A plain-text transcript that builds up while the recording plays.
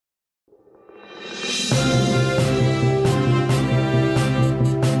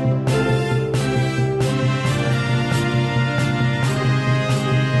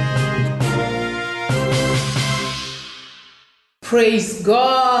Praise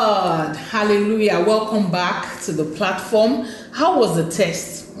God. Hallelujah. Welcome back to the platform. How was the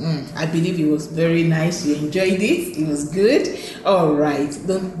test? I believe it was very nice. You enjoyed it. It was good. All right.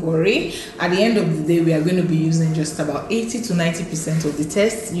 Don't worry. At the end of the day, we are going to be using just about 80 to 90% of the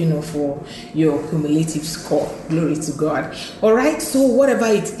test, for your cumulative score. Glory to God. All right. So whatever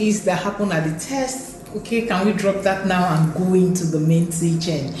it is that happened at the test, okay, can we drop that now and go into the main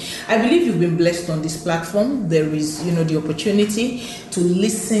teaching? I believe you've been blessed on this platform. There is, the opportunity to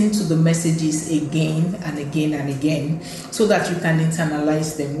listen to the messages again and again and again so that you can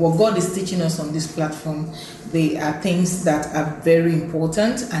internalize them. What God is teaching us on this platform, they are things that are very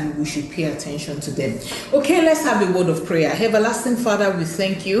important and we should pay attention to them. Okay, let's have a word of prayer. Everlasting Father, we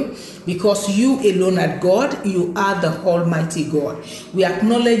thank you because you alone are God. You are the Almighty God. We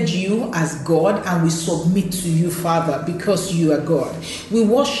acknowledge you as God and we submit to you, Father, because you are God. We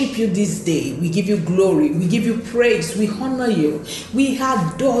worship you this day. We give you glory. We give you praise. We honor you. We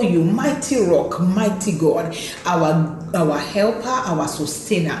adore you, mighty rock, mighty God, our helper, our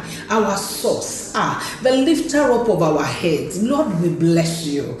sustainer, our source, the lifter up of our heads. Lord, we bless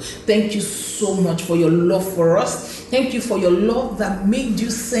you. Thank you so much for your love for us. Thank you for your love that made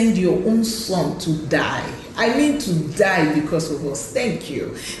you send your own son to die. I mean to die because of us. Thank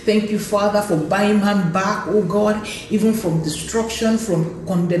you. Thank you, Father, for buying man back, oh God, even from destruction, from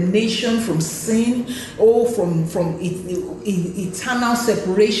condemnation, from sin, from eternal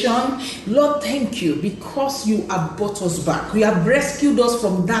separation. Lord, thank you because you have brought us back. You have rescued us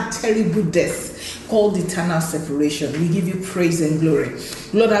from that terrible death called eternal separation. We give you praise and glory.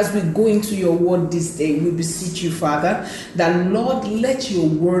 Lord, as we go into your word this day, we beseech you, Father, that Lord, let your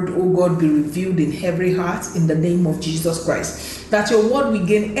word, oh God, be revealed in every heart in the name of Jesus Christ. That your word will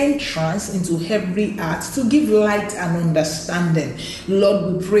gain entrance into every heart to give light and understanding.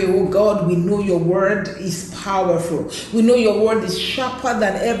 Lord, we pray, oh God, we know your word is powerful. We know your word is sharper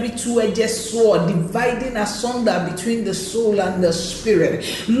than every two-edged sword, dividing asunder between the soul and the spirit.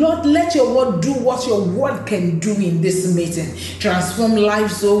 Lord, let your word do what your word can do in this meeting. Transform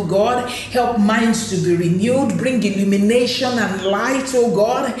lives, oh God. Help minds to be renewed. Bring illumination and light, oh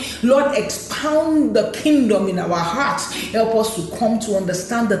God. Lord, expound the kingdom in our hearts. Help us to come to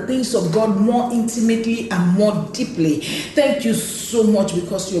understand the things of God more intimately and more deeply. Thank you so much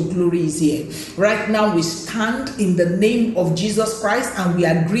because your glory is here. Right now we stand in the name of Jesus Christ and we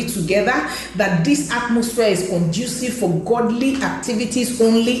agree together that this atmosphere is conducive for godly activities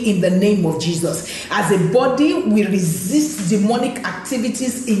only in the name of Jesus. As a body, we resist demonic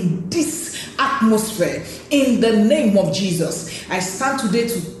activities in this atmosphere in the name of Jesus. I stand today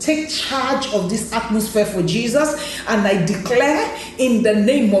to take charge of this atmosphere for Jesus, and I declare in the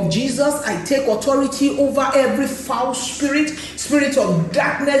name of Jesus, I take authority over every foul spirit of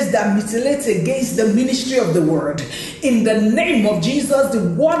darkness that mutilates against the ministry of the word. In the name of Jesus,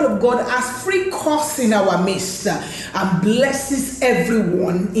 the word of God has free course in our midst and blesses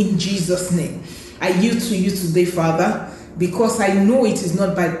everyone in Jesus' name. I yield to you today, Father, because I know it is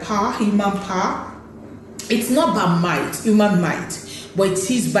not by power, human power. It's not by might, human might, but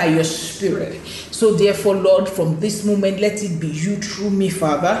it is by your spirit. So therefore, Lord, from this moment, let it be you through me,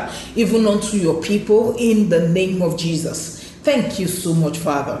 Father, even unto your people, in the name of Jesus. Thank you so much,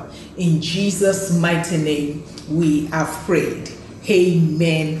 Father. In Jesus' mighty name, we have prayed.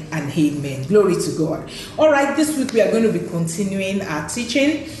 Amen and amen. Glory to God. All right, this week we are going to be continuing our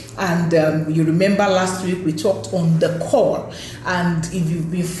teaching. And you remember last week we talked on the call. And if you've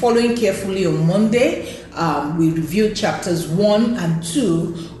been following carefully on Monday, we reviewed chapters 1 and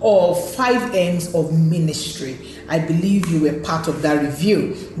 2 of 5 M's of ministry. I believe you were part of that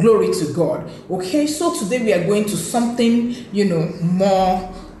review. Glory to God. Okay, so today we are going to something,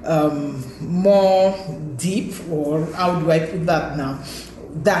 more deep, or how do I put that now,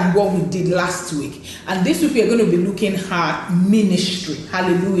 than what we did last week. And this week we are going to be looking at ministry.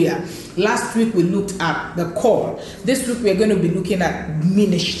 Hallelujah. Last week we looked at the call. This week we are going to be looking at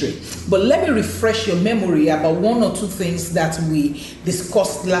ministry. But let me refresh your memory about one or two things that we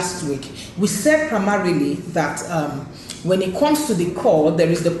discussed last week. We said primarily that when it comes to the call, there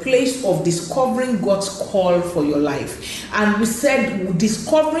is the place of discovering God's call for your life. And we said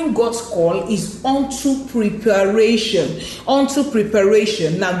discovering God's call is unto preparation. Unto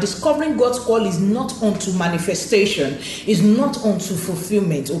preparation. Now, discovering God's call is not unto manifestation. Is not unto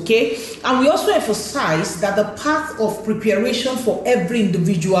fulfillment. Okay? And we also emphasize that the path of preparation for every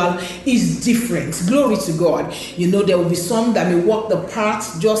individual is different. Glory to God. There will be some that may walk the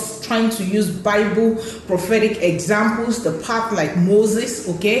path just trying to use Bible prophetic examples disciples the path like Moses,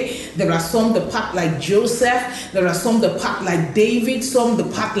 okay? There are some the path like Joseph. There are some the path like David, some the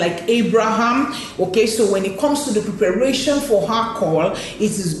path like Abraham, okay? So when it comes to the preparation for her call, it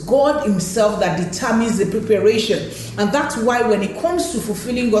is God himself that determines the preparation. And that's why when it comes to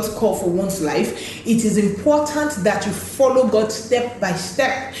fulfilling God's call for one's life, it is important that you follow God step by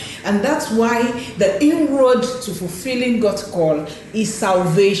step. And that's why the inroad to fulfilling God's call is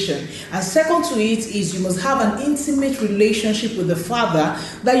salvation. And second to it is you must have an intimate relationship with the Father,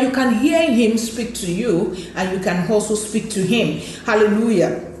 that you can hear him speak to you and you can also speak to him.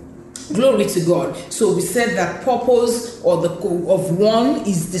 Hallelujah. Glory to God. So we said that purpose of one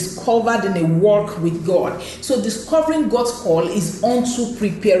is discovered in a walk with God. So discovering God's call is unto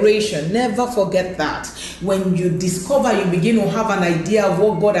preparation. Never forget that. When you discover, you begin to have an idea of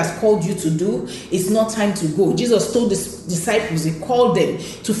what God has called you to do, it's not time to go. Jesus told his disciples, he called them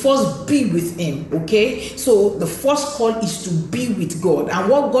to first be with him, okay? So the first call is to be with God. And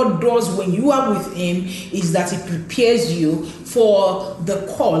what God does when you are with him is that he prepares you for the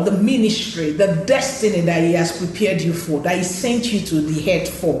call, the ministry, the destiny that he has prepared you for, that he sent you to the head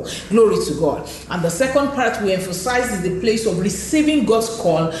for. Glory to God. And the second part we emphasize is the place of receiving God's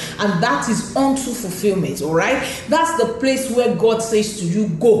call, and that is unto fulfillment, all right? That's the place where God says to you,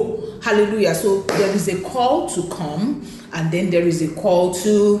 go. Hallelujah. So there is a call to come, and then there is a call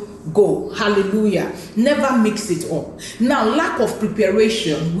to go. Hallelujah. Never mix it up. Now, lack of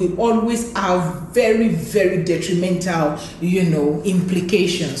preparation will always have very, very detrimental,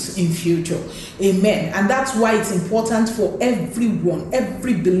 implications in future. Amen. And that's why it's important for everyone,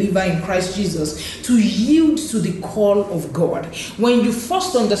 every believer in Christ Jesus, to yield to the call of God. When you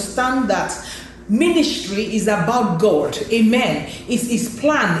first understand that ministry is about God, amen. It's his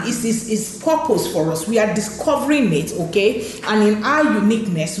plan, it's his purpose for us. We are discovering it, okay? And in our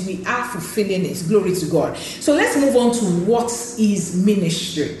uniqueness, we are fulfilling it. Glory to God. So let's move on to what is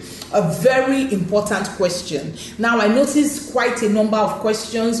ministry. A very important question. Now, I noticed quite a number of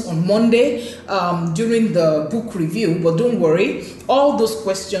questions on Monday during the book review, but don't worry, all those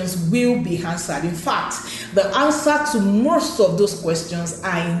questions will be answered. In fact, the answer to most of those questions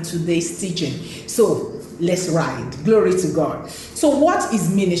are in today's teaching. So let's ride. Glory to God. So what is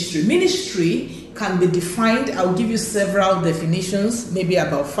ministry? Ministry can be defined. I'll give you several definitions, maybe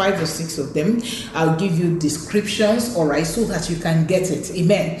about 5 or 6 of them. I'll give you descriptions, all right, so that you can get it.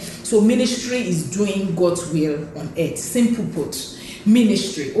 Amen. So ministry is doing God's will on earth. Simple put.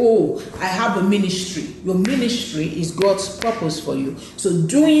 Ministry. Oh, I have a ministry. Your ministry is God's purpose for you. So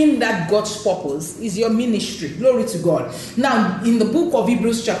doing that God's purpose is your ministry. Glory to God. Now, in the book of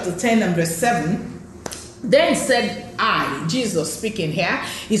Hebrews chapter 10 and verse 7, then said I, Jesus speaking here,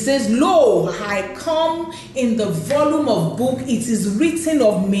 he says, lo, I come in the volume of book. It is written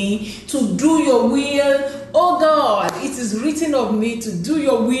of me to do your will, oh God. It is written of me to do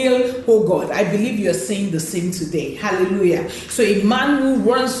your will, oh God. I believe you are saying the same today. Hallelujah. So a man who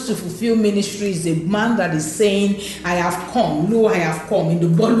wants to fulfill ministry is a man that is saying, I have come, lo, I have come in the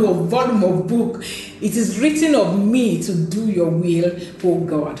volume of book. It is written of me to do your will, oh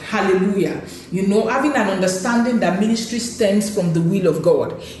God. Hallelujah. Having an understanding that ministry stems from the will of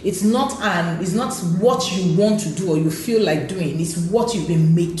God. It's not what you want to do or you feel like doing. It's what you've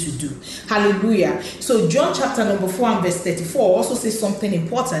been made to do. Hallelujah. So John chapter number 4 and verse 34 also says something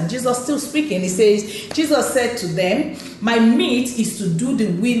important. Jesus still speaking. He says, Jesus said to them, my meat is to do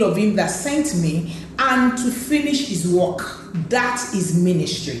the will of him that sent me and to finish his work. That is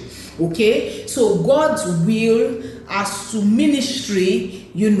ministry. Okay, so God's will as to ministry,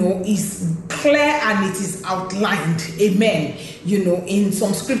 is clear and it is outlined. Amen. In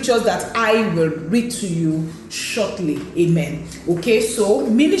some scriptures that I will read to you shortly. Amen. Okay, so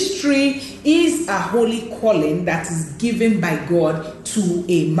ministry is a holy calling that is given by God to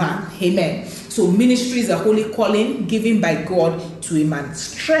a man. Amen. So ministry is a holy calling given by God to a man.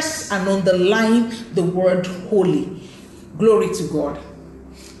 Stress and underline the word holy. Glory to God.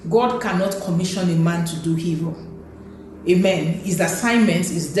 God cannot commission a man to do evil. Amen. His assignment,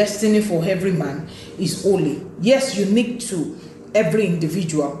 his destiny for every man is holy. Yes, unique to every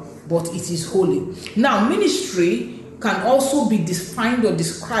individual, but it is holy. Now, ministry can also be defined or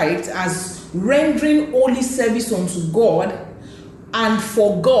described as rendering holy service unto God and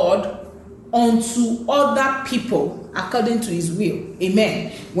for God unto other people according to his will.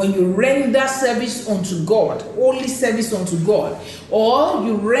 Amen. When you render service unto God, holy service unto God, or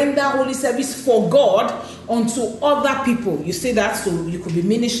you render holy service for God unto other people, you see that? So you could be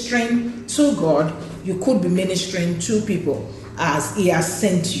ministering to God, you could be ministering to people as he has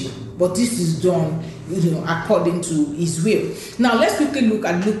sent you. But this is done, according to his will. Now let's quickly look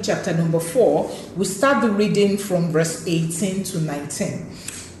at Luke chapter number 4. We start the reading from verse 18 to 19.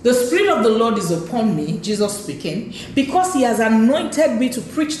 The Spirit of the Lord is upon me, Jesus speaking, because he has anointed me to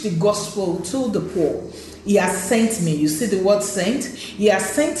preach the gospel to the poor. He has sent me. You see the word sent? He has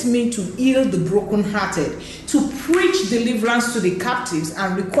sent me to heal the brokenhearted, to preach deliverance to the captives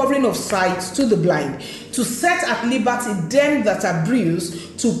and recovering of sight to the blind, to set at liberty them that are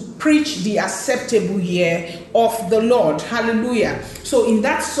bruised, to preach the acceptable year of the Lord. Hallelujah. So in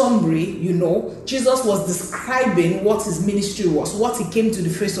that summary, Jesus was describing what his ministry was, what he came to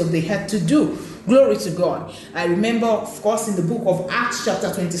the face of the earth to do. Glory to God. I remember, of course, in the book of Acts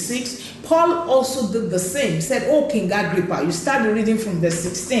chapter 26, Paul also did the same. He said, "Oh, King Agrippa," you start the reading from verse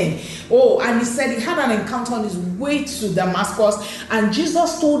 16. And he said he had an encounter on his way to Damascus, and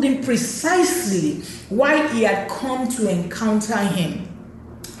Jesus told him precisely why he had come to encounter him.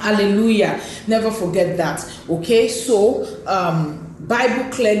 Hallelujah. Never forget that. Okay, so Bible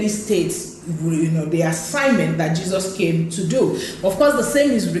clearly states the assignment that Jesus came to do. Of course, the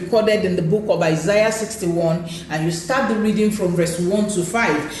same is recorded in the book of Isaiah 61, and you start the reading from verse 1 to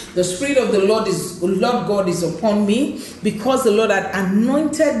 5. The Spirit of the Lord God is upon me, because the Lord had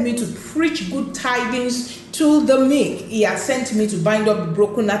anointed me to preach good tidings to the meek. He has sent me to bind up the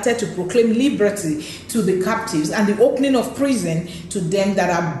brokenhearted, to proclaim liberty to the captives, and the opening of prison to them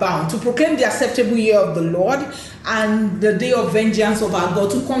that are bound, to proclaim the acceptable year of the Lord and the day of vengeance of our God,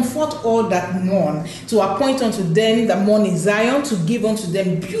 to comfort all that mourn, to appoint unto them that mourn in Zion, to give unto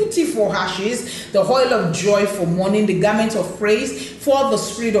them beauty for ashes, the oil of joy for mourning, the garment of praise for the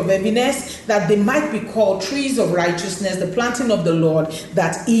spirit of heaviness, that they might be called trees of righteousness, the planting of the Lord,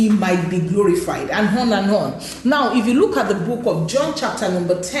 that he might be glorified, and on and on. Now, if you look at the book of John chapter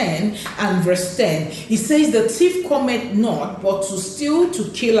number 10 and verse 10, it says, "The thief cometh not, but to steal, to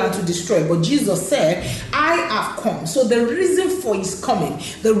kill, and to destroy. But Jesus said, I have come." So the reason for his coming,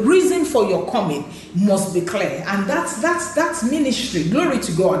 the reason for your coming must be clear. And that's ministry. Glory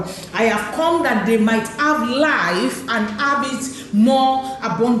to God. I have come that they might have life and have it more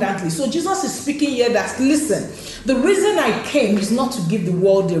abundantly. So Jesus is speaking here that, listen, the reason I came is not to give the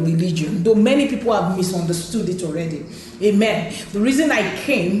world a religion, though many people have misunderstood it already. Amen. The reason I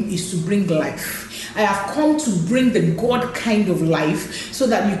came is to bring life. I have come to bring the God kind of life so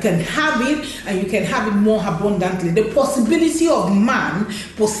that you can have it, and you can have it more abundantly. The possibility of man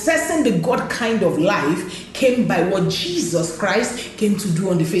possessing the God kind of life came by what Jesus Christ came to do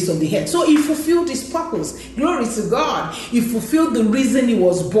on the face of the earth. So he fulfilled his purpose. Glory to God. He fulfilled the reason he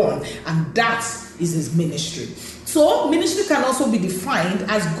was born, and that is his ministry. So ministry can also be defined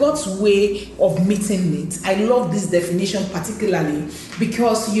as God's way of meeting needs. I love this definition particularly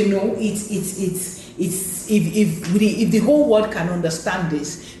because if the whole world can understand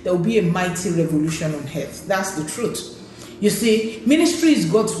this, there will be a mighty revolution on earth. That's the truth. You see, ministry is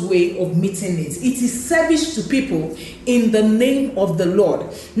God's way of meeting needs. It is service to people in the name of the Lord.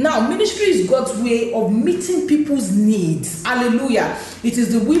 Now, ministry is God's way of meeting people's needs. Hallelujah. It is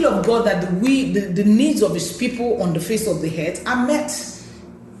the will of God that the needs of his people on the face of the earth are met.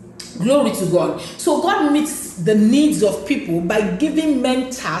 Glory to God. So God meets the needs of people by giving men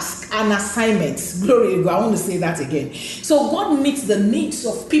tasks and assignments. Glory to God. I want to say that again. So God meets the needs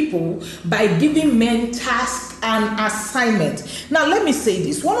of people by giving men tasks and assignments. Now let me say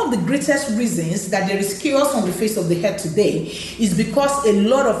this. One of the greatest reasons that there is chaos on the face of the earth today is because a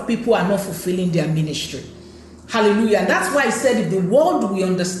lot of people are not fulfilling their ministry. Hallelujah. And that's why I said if the world will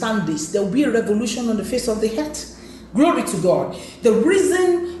understand this, there will be a revolution on the face of the earth. Glory to God. The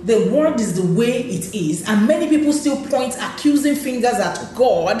reason the world is the way it is, and many people still point accusing fingers at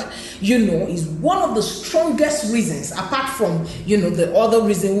God, is one of the strongest reasons, apart from, the other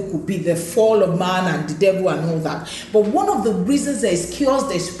reason who could be the fall of man and the devil and all that. But one of the reasons there is chaos,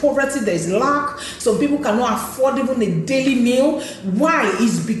 there is poverty, there is lack. Some people cannot afford even a daily meal. Why?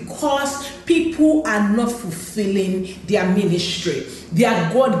 Is because people are not fulfilling their ministry,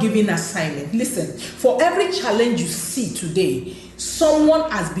 their God-given assignment. Listen, for every challenge you see today, someone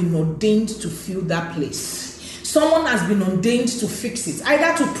has been ordained to fill that place. Someone has been ordained to fix it,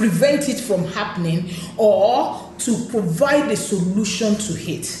 either to prevent it from happening or to provide a solution to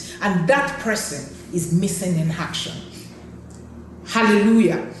it. And that person is missing in action.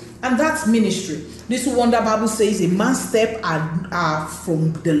 Hallelujah. And that's ministry. This Wonder Bible says a man's steps are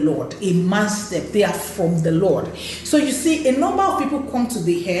from the Lord. A man's steps, they are from the Lord. So you see, a number of people come to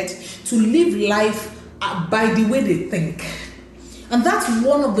the earth to live life by the way they think. And that's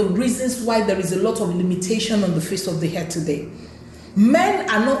one of the reasons why there is a lot of limitation on the face of the earth today. Men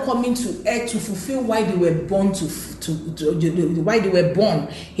are not coming to earth to fulfill why they were born why they were born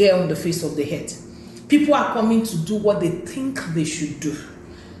here on the face of the earth. People are coming to do what they think they should do.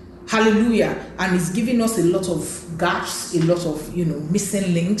 Hallelujah. And it's giving us a lot of gaps, a lot of,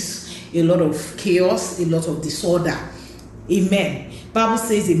 missing links, a lot of chaos, a lot of disorder. Amen. Bible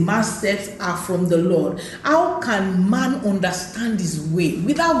says a man's steps are from the Lord. How can man understand his way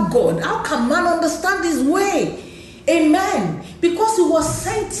without God? How can man understand his way? Amen. Because he was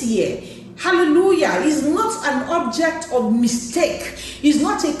sent here. Hallelujah. He's not an object of mistake. He's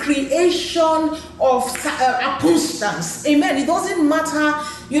not a creation of circumstance. Amen. It doesn't matter,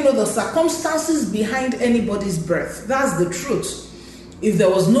 the circumstances behind anybody's birth. That's the truth. If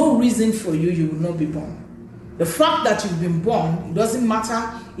there was no reason for you, you would not be born. The fact that you've been born, it doesn't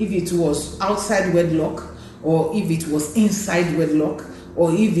matter if it was outside wedlock or if it was inside wedlock,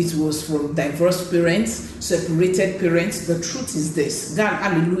 or if it was from diverse parents, separated parents. The truth is this. God,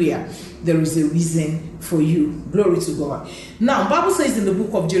 hallelujah, there is a reason for you. Glory to God. Now, Bible says in the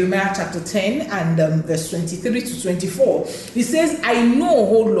book of Jeremiah chapter 10 and verse 23 to 24, it says, I know,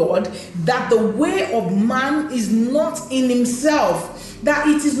 O Lord, that the way of man is not in himself, that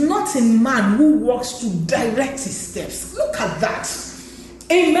it is not in man who walks to direct his steps. Look at that.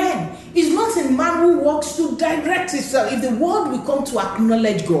 Amen. It's not in man who walks to direct himself. If the world will come to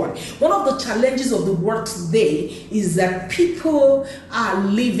acknowledge God, one of the challenges of the world today is that people are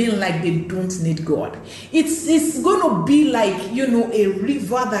living like they don't need God. It's going to be like, a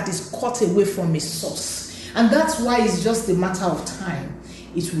river that is cut away from its source. And that's why it's just a matter of time.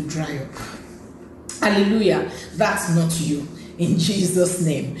 It will dry up. Hallelujah. That's not you. In Jesus'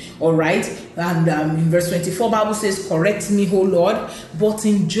 name. All right. And in verse 24, Bible says, correct me, O Lord, but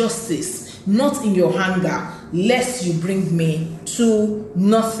in justice, not in your anger, lest you bring me to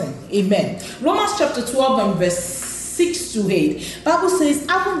nothing. Amen. Romans chapter 12 and verse 6 to 8. Bible says,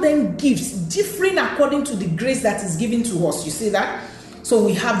 having then gifts differing according to the grace that is given to us. You see that? So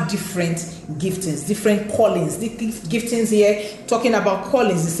we have different giftings, different callings. The giftings here, talking about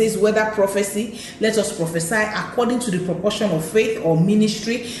callings, it says whether prophecy, let us prophesy according to the proportion of faith, or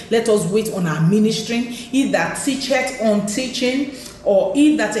ministry, let us wait on our ministering. He that teacheth on teaching, or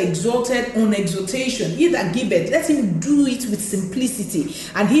he that exalted on exhortation, he that giveth, let him do it with simplicity,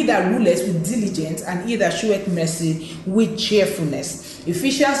 and he that ruleth with diligence, and he that sheweth mercy with cheerfulness.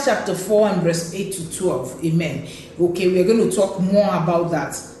 Ephesians chapter 4 and verse 8 to 12. Amen. Okay, we're going to talk more about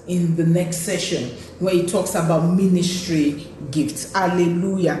that in the next session, where he talks about ministry gifts.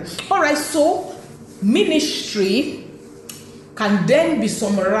 Hallelujah. All right, so ministry can then be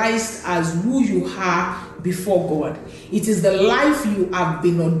summarized as who you are before God. It is the life you have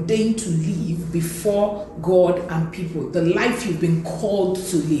been ordained to live before God and people, the life you've been called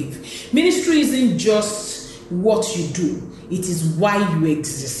to live. Ministry isn't just what you do, it is why you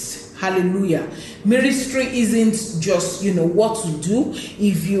exist. Hallelujah. Ministry isn't just, what to do.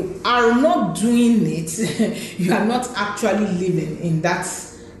 If you are not doing it, you are not actually living in that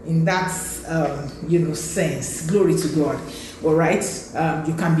sense. Glory to God. All right.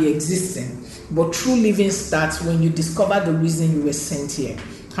 You can be existing, but true living starts when you discover the reason you were sent here.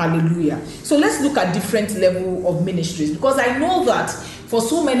 Hallelujah. So let's look at different level of ministries, because I know that for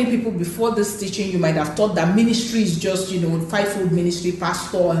so many people before this teaching, you might have thought that ministry is just, fivefold ministry,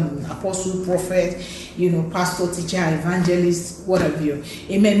 pastor and apostle, prophet, pastor, teacher, evangelist, what have you.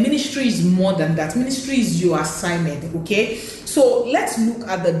 Amen. Ministry is more than that. Ministry is your assignment. Okay. So let's look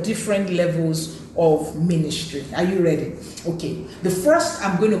at the different levels of ministry. Are you ready? Okay. The first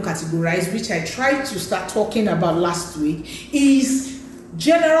I'm going to categorize, which I tried to start talking about last week, is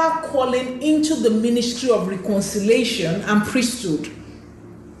general calling into the ministry of reconciliation and priesthood.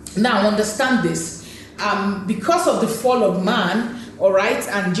 Now understand this, because of the fall of man, all right,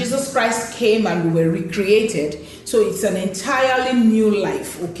 and Jesus Christ came and we were recreated, so it's an entirely new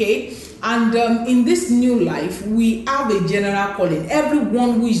life, okay? And in this new life, we have a general calling.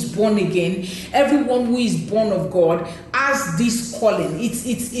 Everyone who is born again, everyone who is born of God has this calling.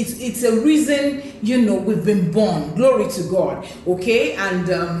 It's a reason, we've been born. Glory to God. Okay, and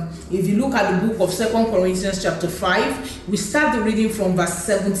if you look at the book of 2 Corinthians chapter 5, we start the reading from verse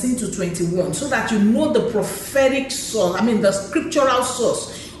 17 to 21, so that you know the prophetic source, the scriptural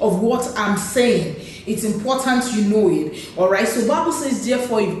source of what I'm saying. It's important you know it. All right. So Bible says,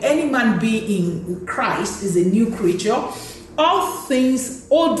 therefore, if any man be in Christ, is a new creature. All things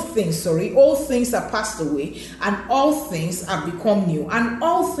are passed away, and all things have become new, and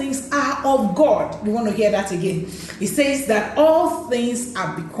all things are of God. You want to hear that again? It says that all things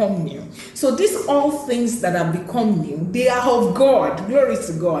have become new. So these all things that have become new, they are of God. Glory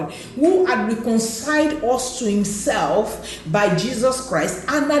to God, who had reconciled us to himself by Jesus Christ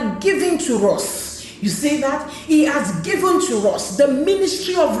and had given to us. You see that? He has given to us the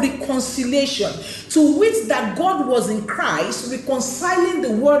ministry of reconciliation, to wit that God was in Christ, reconciling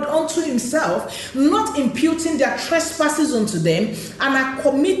the world unto himself, not imputing their trespasses unto them, and are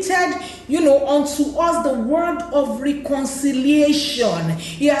committed, unto us the word of reconciliation.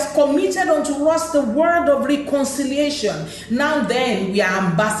 He has committed unto us the word of reconciliation. Now then, we are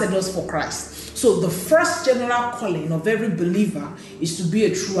ambassadors for Christ. So the first general calling of every believer is to be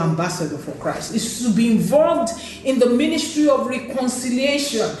a true ambassador for Christ. Is to be involved in the ministry of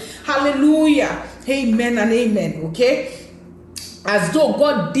reconciliation. Hallelujah. Amen and amen. Okay? As though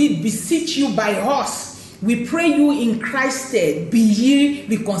God did beseech you by us, we pray you in Christ's stead, be ye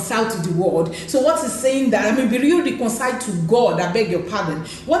reconciled to the world. So what is saying that, be ye reconciled to God, I beg your pardon.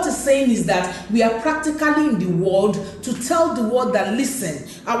 What is saying is that we are practically in the world to tell the world that, listen,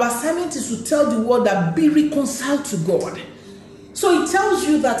 our assignment is to tell the world that be reconciled to God. So it tells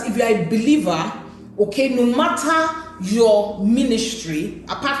you that if you are a believer, okay, no matter your ministry,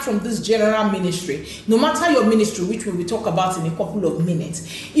 apart from this general ministry, no matter your ministry, which we will talk about in a couple of minutes,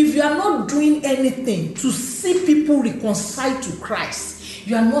 if you are not doing anything to see people reconciled to Christ,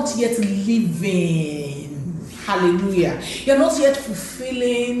 you are not yet living. Hallelujah. You're not yet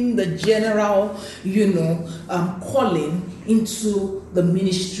fulfilling the general, calling into the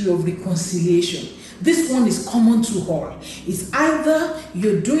ministry of reconciliation. This one is common to all. It's either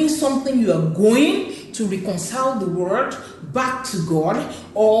you're doing something, you are going to reconcile the world back to God,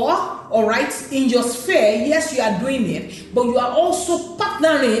 or, all right, in your sphere, yes, you are doing it, but you are also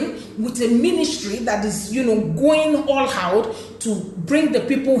partnering with a ministry that is, going all out to bring the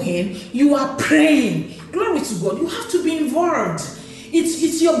people in. You are praying. Glory to God. You have to be involved.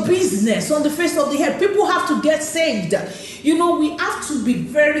 It's your business on the face of the earth. People have to get saved. We have to be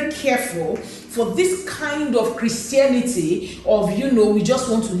very careful for this kind of Christianity of, we just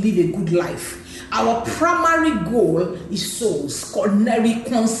want to live a good life. Our primary goal is souls,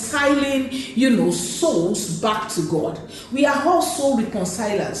 reconciling, souls back to God. We are also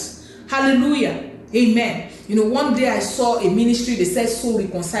reconcilers. Hallelujah. Amen. One day I saw a ministry, they said soul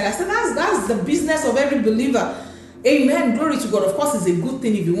reconciler. I said, that's the business of every believer. Amen. Glory to God. Of course, it's a good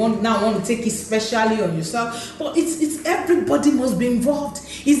thing if you want to take it specially on yourself. But it's everybody must be involved.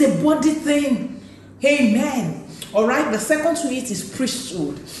 It's a body thing. Amen. All right. The second to it is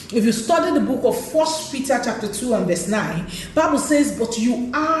priesthood. If you study the book of 1 Peter chapter 2 and verse 9, Bible says, but you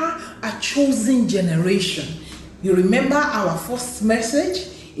are a chosen generation. You remember our first message?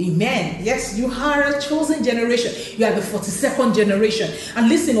 Amen. Yes, you are a chosen generation. You are the 42nd generation. And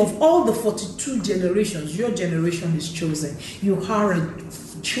listen, of all the 42 generations, your generation is chosen. You are a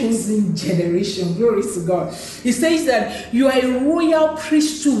chosen generation. Glory to God. He says that you are a royal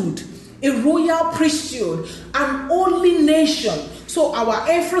priesthood, an holy nation. So our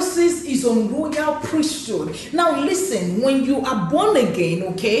emphasis is on royal priesthood. Now listen, when you are born again,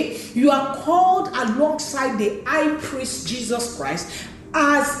 okay, you are called alongside the high priest Jesus Christ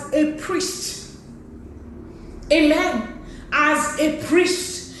as a priest. Amen. As a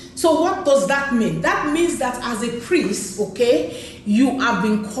priest. So what does that mean? That means that as a priest, okay, you have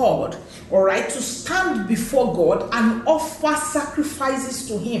been called, all right, to stand before God and offer sacrifices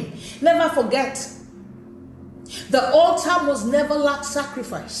to him. Never forget, the altar must never lack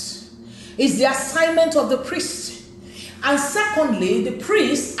sacrifice. It's the assignment of the priest. And secondly, the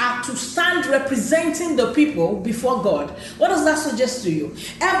priests are to stand representing the people before God. What does that suggest to you?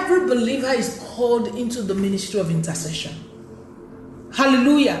 Every believer is called into the ministry of intercession.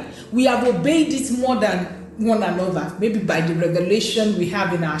 Hallelujah. We have obeyed it more than one another, maybe by the revelation we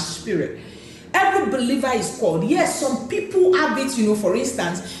have in our spirit. Every believer is called. Yes, some people have it, for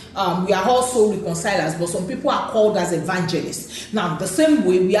instance, we are also reconcilers, but some people are called as evangelists. Now, the same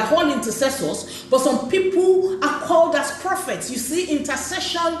way, we are all intercessors, but some people are called as prophets. You see,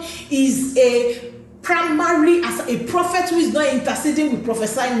 intercession is a primary, as a prophet who is not interceding, will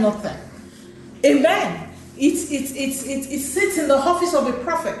prophesy nothing. Amen. It sits in the office of a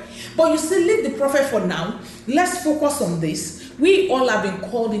prophet. But you see, leave the prophet for now. Let's focus on this. We all have been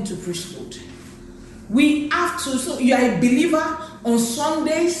called into priesthood. We have to, so you are a believer on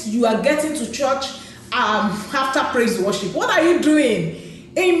Sundays, you are getting to church after praise worship. What are you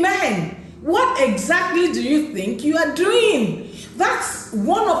doing? Amen. What exactly do you think you are doing? That's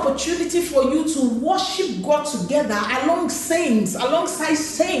one opportunity for you to worship God together alongside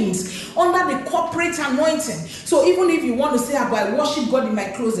saints, under the corporate anointing. So even if you want to say, I worship God in my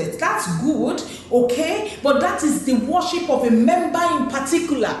closet, that's good, okay? But that is the worship of a member in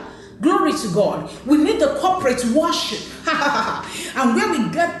particular. Glory to God. We need the corporate worship. And where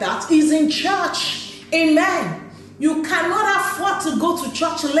we get that is in church. Amen. You cannot afford to go to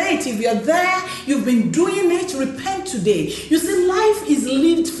church late. If you're there, you've been doing it, repent today. You see, life is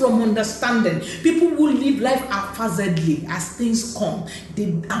lived from understanding. People will live life haphazardly as things come.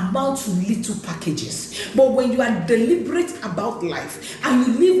 They amount to little packages. But when you are deliberate about life and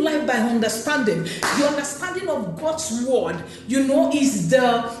you live life by understanding, the understanding of God's word, is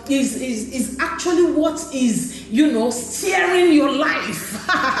actually what is, steering your life.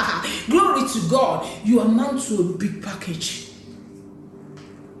 Glory to God. You amount to a big package.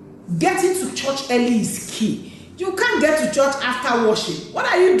 Getting to church early is key. You can't get to church after worship. What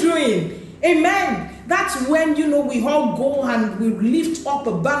are you doing? Amen. That's when, we all go and we lift up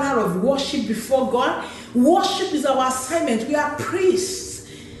a banner of worship before God. Worship is our assignment. We are priests.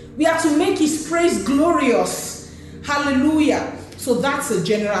 We are to make his praise glorious. Hallelujah. So that's a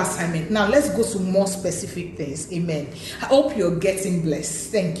general assignment. Now let's go to more specific things. Amen. I hope you're getting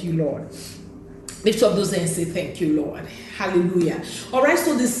blessed. Thank you, Lord. Lift up those hands and say, thank you, Lord. Hallelujah. All right,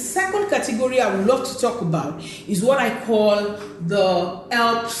 so the second category I would love to talk about is what I call the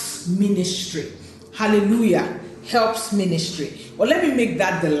helps ministry. Hallelujah. Helps ministry. Well, let me make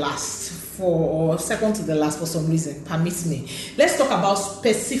that the last or second to the last for some reason. Permit me. Let's talk about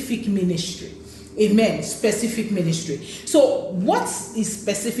specific ministry. Amen. Specific ministry. So what is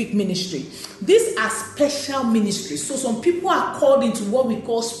specific ministry? These are special ministries. So some people are called into what we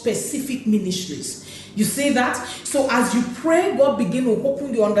call specific ministries. You see that? So as you pray, God begin to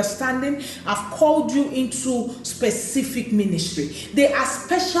open your understanding. I've called you into specific ministry. They are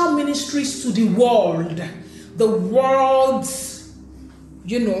special ministries to the world. The world,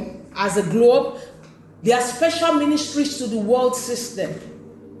 as a globe, they are special ministries to the world system.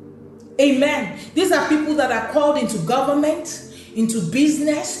 Amen. These are people that are called into government, into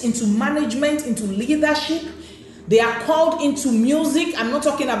business, into management, into leadership. They are called into music. I'm not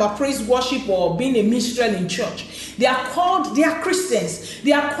talking about praise worship or being a minstrel in church. They are Christians.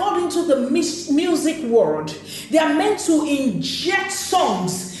 They are called into the music world. They are meant to inject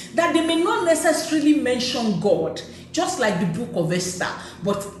songs that they may not necessarily mention God, just like the book of Esther.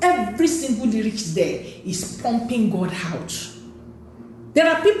 But every single lyric there is pumping God out. There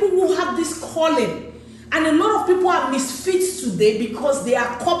are people who have this calling, and a lot of people are misfits today because they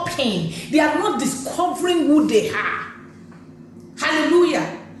are copying. They are not discovering who they are.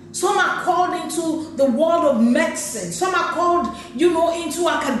 Hallelujah. Some are called into the world of medicine. Some are called, into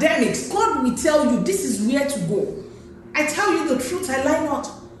academics. God will tell you this is where to go. I tell you the truth, I lie not.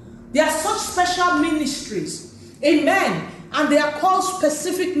 There are such special ministries. Amen. And they are called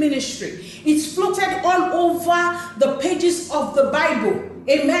specific ministry. It's floated all over the pages of the Bible.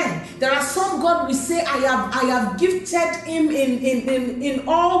 Amen. There are some God will say, I have gifted him in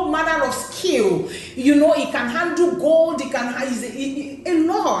all manner of skill. He can handle gold. He's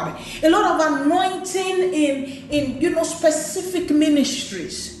a lot of anointing in specific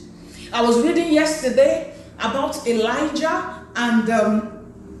ministries. I was reading yesterday about Elijah and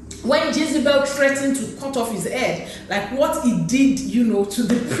when Jezebel threatened to cut off his head, like what he did, to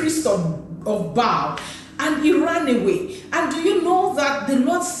the priest of Baal, and he ran away. And do you know that the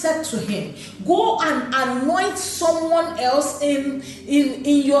Lord said to him, go and anoint someone else in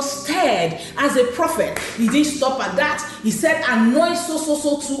your stead as a prophet. He didn't stop at that. He said, anoint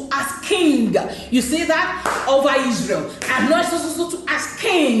so to as king. You see that? Over Israel. Anoint so to as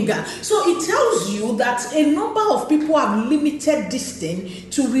king. So it tells you that a number of people have limited this thing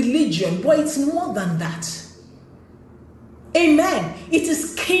to religion, but it's more than that. Amen. It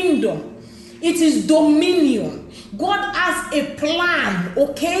is kingdom. It is dominion. God has a plan,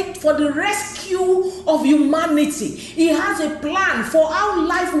 for the rescue of humanity. He has a plan for how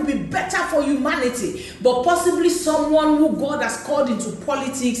life will be better for humanity. But possibly someone who God has called into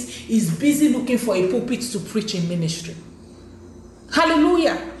politics is busy looking for a pulpit to preach in ministry.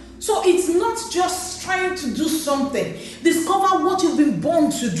 Hallelujah. So it's not just trying to do something. Discover what you've been born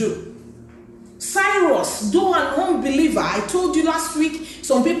to do. Cyrus, though an unbeliever, I told you last week,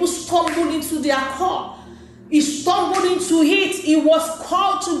 some people stumbled into their call. He stumbled into it. He was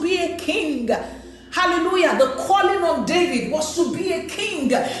called to be a king. Hallelujah. The calling of David was to be a king,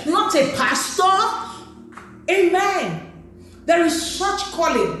 not a pastor. Amen. There is such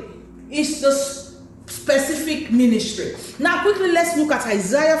calling. It's the specific ministry. Now quickly let's look at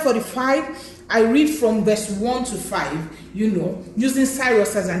Isaiah 45. I read from verse 1 to 5, using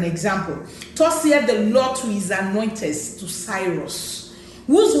Cyrus as an example. Thus saith the Lord to his anointed, to Cyrus,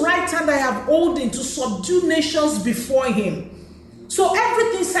 whose right hand I have holden to subdue nations before him. So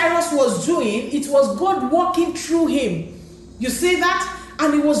everything Cyrus was doing, it was God working through him. You see that?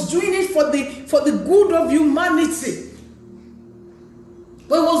 And he was doing it for the good of humanity.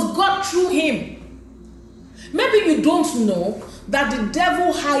 But it was God through him. Maybe you don't know that the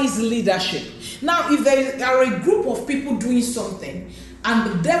devil hides leadership. Now, if there are a group of people doing something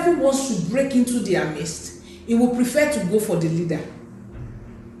and the devil wants to break into their midst, he will prefer to go for the leader.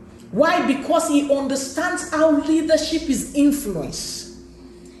 Why? Because he understands how leadership is influence.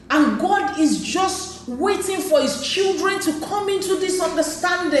 And God is just waiting for his children to come into this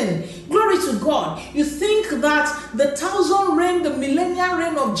understanding. Glory to God. You think that the 1,000 reign, the millennial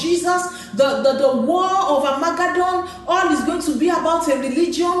reign of Jesus, the war of Armageddon, all is going to be about a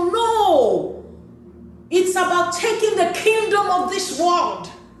religion? No. It's about taking the kingdom of this world.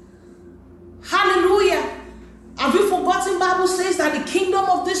 Hallelujah. Have you forgotten? Bible says that the kingdom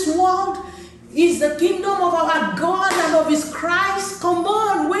of this world is the kingdom of our God and of his Christ. Come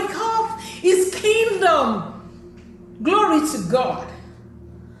on, wake up. His kingdom. Glory to God.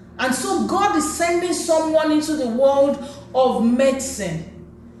 And so God is sending someone into the world of medicine,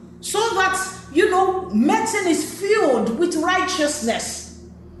 so that, medicine is filled with righteousness.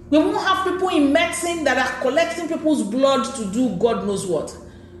 We won't have people in medicine that are collecting people's blood to do God knows what.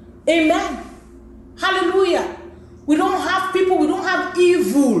 Amen. Hallelujah. We don't have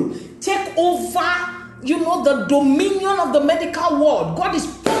evil take over, the dominion of the medical world. God is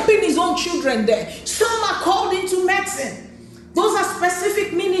pumping his own children there. Some are called into medicine. Those are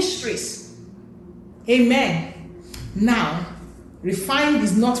specific ministries. Amen. Now, refined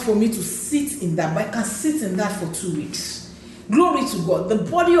is not for me to sit in that, but I can sit in that for 2 weeks. Glory to God. The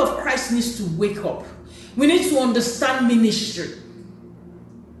body of Christ needs to wake up. We need to understand ministry.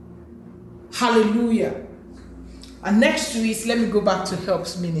 Hallelujah. And next to it, let me go back to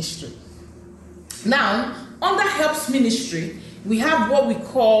helps ministry. Now, under helps ministry, we have what we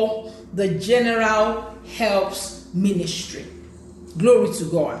call the general helps ministry. Glory to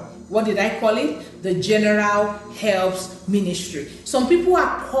God. What did I call it? The general helps ministry. Some people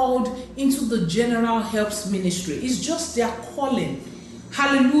are called into the general helps ministry. It's just their calling.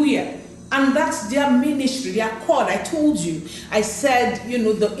 Hallelujah. And that's their ministry. They are called. I told you. I said,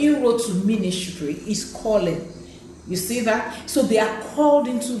 the inroad to ministry is calling. You see that? So they are called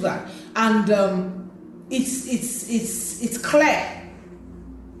into that. And it's clear.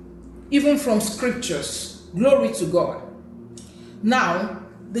 Even from scriptures. Glory to God. Now,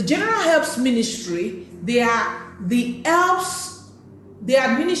 the general helps ministry, they are the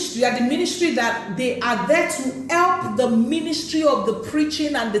ministry that they are there to help the ministry of the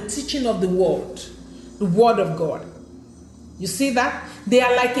preaching and the teaching of the word of God. You see that? They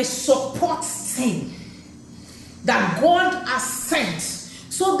are like a support team that God has sent,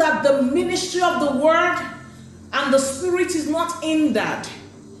 so that the ministry of the word and the spirit is not hindered.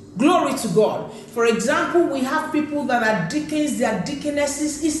 Glory to God. For example, we have people that are deacons, they are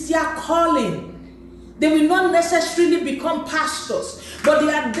deaconesses. It's their calling. They will not necessarily become pastors, but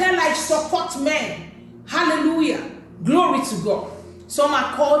they are there like support men. Hallelujah. Glory to God. Some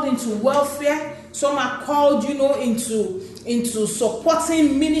are called into welfare. Some are called, into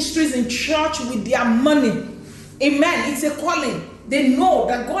supporting ministries in church with their money. Amen. It's a calling. They know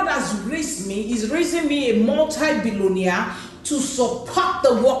that God has raised me. He's raising me a multi-billionaire to support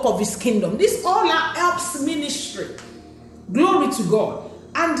the work of his kingdom. This all are helps ministry. Glory to God.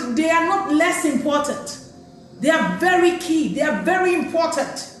 And they are not less important. They are very key. They are very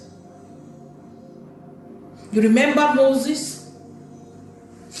important. You remember Moses?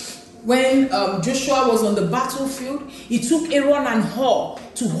 When Joshua was on the battlefield, he took Aaron and Hur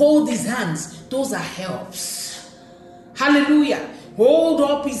to hold his hands. Those are helps. Hallelujah. Hold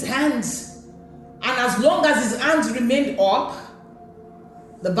up his hands. And as long as his hands remained up,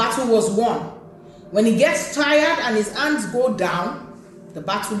 the battle was won. When he gets tired and his hands go down, the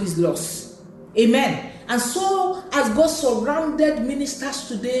battle is lost. Amen. And so as God surrounded ministers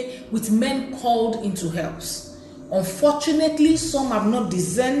today with men called into helps. Unfortunately, some have not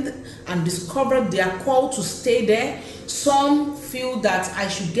discerned and discovered their call to stay there. Some feel that I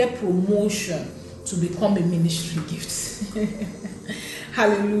should get promotion to become a ministry gift.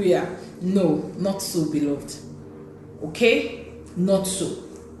 Hallelujah. No, not so, beloved. Okay? Not so.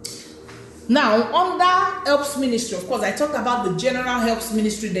 Now, under helps ministry, of course, I talked about the general helps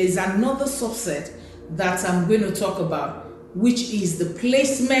ministry. There is another subset that I'm going to talk about, which is the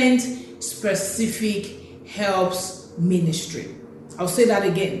placement specific helps ministry. I'll say that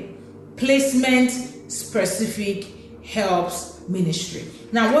again. Placement specific helps ministry.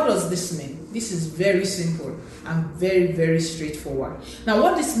 Now, what does this mean? This is very simple and very, very straightforward. Now,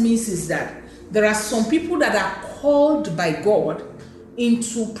 what this means is that there are some people that are called by God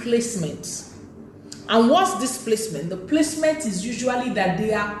into placements. And what's this placement? The placement is usually that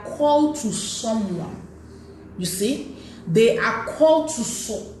they are called to someone. You see, they are called to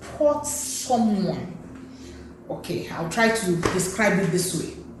support someone. Okay, I'll try to describe it this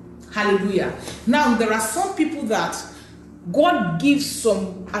way. Hallelujah. Now, there are some people that God gives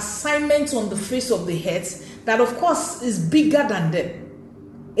some assignments on the face of the earth that, of course, is bigger than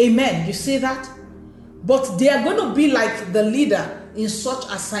them. Amen. You see that? But they are going to be like the leader in such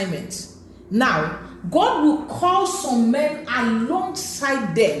assignments. Now, God will call some men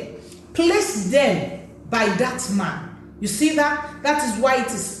alongside them, place them by that man. You see that? That is why it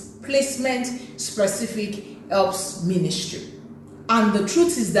is placement specific helps ministry. And the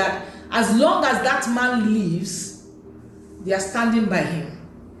truth is that as long as that man lives, they are standing by him.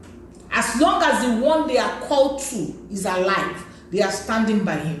 As long as the one they are called to is alive, they are standing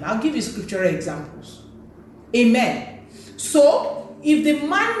by him. I'll give you scriptural examples. Amen. So, if the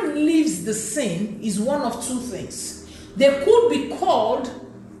man leaves the scene, is one of two things. They could be called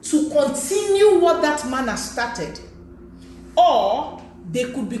to continue what that man has started, or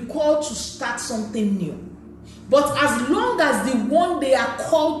they could be called to start something new. But as long as the one they are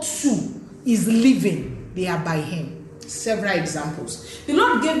called to is living, they are by him. Several examples. The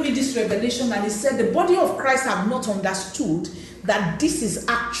Lord gave me this revelation and he said the body of Christ have not understood that this is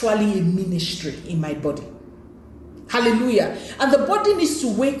actually a ministry in my body. Hallelujah. And the body needs to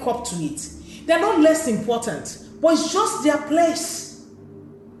wake up to it. They're not less important, but it's just their place.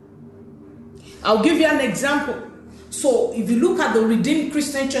 I'll give you an example. So if you look at the Redeemed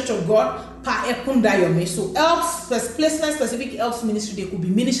Christian Church of God, Pa Ekundayome, so placement specific helps ministry, they could be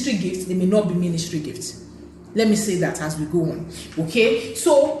ministry gifts, they may not be ministry gifts. Let me say that as we go on. Okay,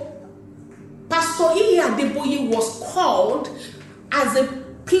 so Pastor Iya Adeboye was called as a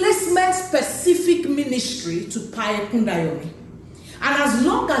placement specific ministry to Pa Ekundayome. And as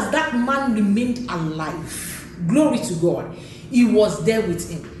long as that man remained alive, glory to God, he was there with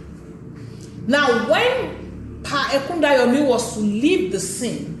him. Now, when Pa Ekundayome was to leave the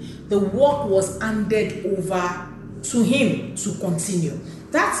scene, the work was handed over to him to continue.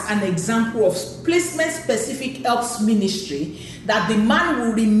 That's an example of placement specific helps ministry, that the man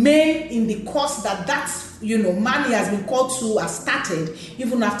will remain in the course that man he has been called to has started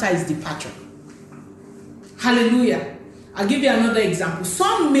even after his departure. Hallelujah. I'll give you another example.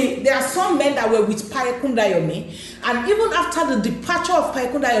 There are some men that were with Pa Ekundayome, and even after the departure of Pa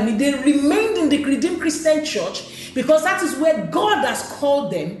Ekundayome, they remained in the Redeemed Christian Church because that is where God has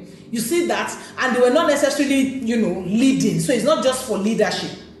called them. You see that? And they were not necessarily, leading. So it's not just for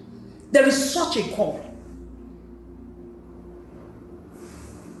leadership. There is such a call.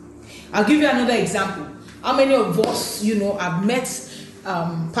 I'll give you another example. How many of us, have met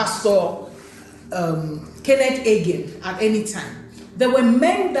Pastor Kenneth Hagin at any time? There were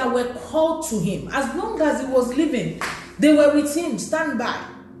men that were called to him. As long as he was living, they were with him, stand by.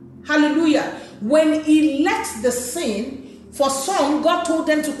 Hallelujah. When he left the scene, for some, God told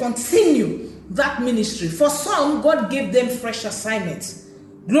them to continue that ministry. For some, God gave them fresh assignments.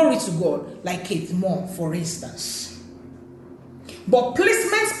 Glory to God, like Kate Moore, for instance. But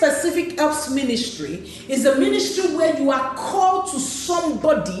placement-specific helps ministry is a ministry where you are called to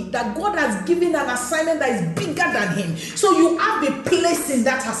somebody that God has given an assignment that is bigger than him. So you have a place in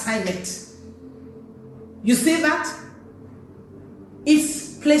that assignment. You see that?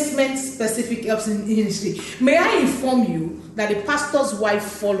 It's placement-specific helps in ministry. May I inform you that a pastor's wife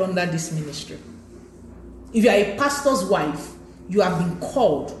fall under this ministry? If you are a pastor's wife, you have been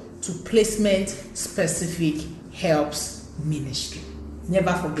called to placement-specific helps ministry.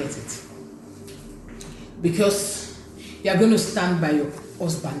 Never forget it. Because you are going to stand by your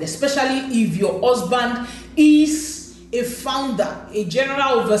husband, especially if your husband is a founder, a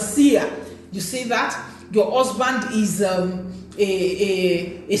general overseer. You see that? Your husband is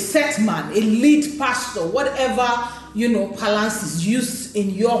a set man, a lead pastor, whatever, balance is used in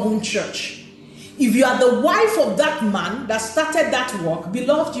your own church. If you are the wife of that man that started that work,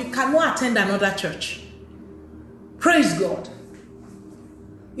 beloved, you cannot attend another church. Praise God.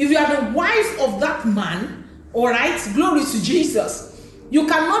 If you are the wife of that man, all right, glory to Jesus, you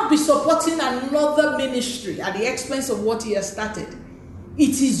cannot be supporting another ministry at the expense of what he has started.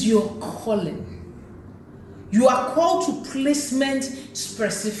 It is your calling. You are called to placement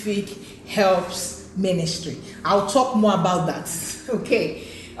specific helps ministry. I'll talk more about that. Okay.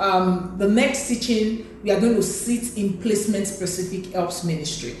 The next teaching, we are going to sit in placement specific helps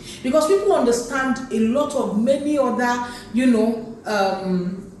ministry, because people understand a lot of many other,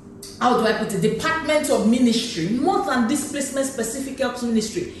 how do I put it, departments of ministry more than this placement specific helps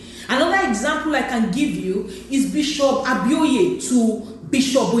ministry. Another example I can give you is Bishop Abioye to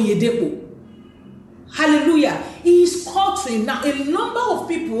Bishop Oyedepo. Hallelujah. He is called to him. Now, a number of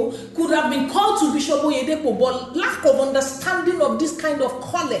people could have been called to Bishop Oyedepo, but lack of understanding of this kind of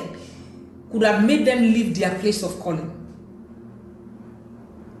calling could have made them leave their place of calling.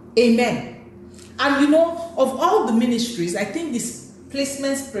 Amen. And you know, of all the ministries, I think this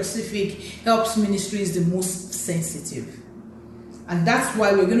placement-specific helps ministry is the most sensitive. And that's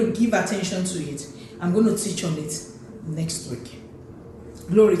why we're going to give attention to it. I'm going to teach on it next week.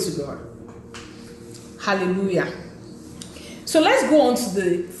 Glory to God. Hallelujah. So let's go on to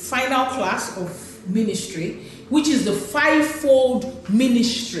the final class of ministry, which is the fivefold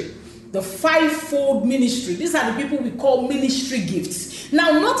ministry. The fivefold ministry. These are the people we call ministry gifts.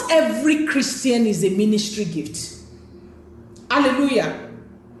 Now, not every Christian is a ministry gift. Hallelujah.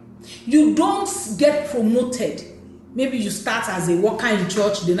 You don't get promoted. Maybe you start as a worker in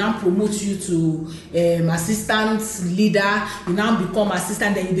church, they now promote you to assistant leader, you now become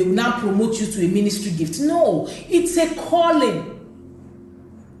assistant, then they will now promote you to a ministry gift. No, it's a calling.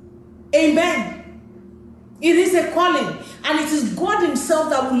 Amen. It is a calling, and it is God himself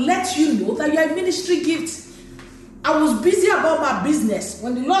that will let you know that you are a ministry gift. I was busy about my business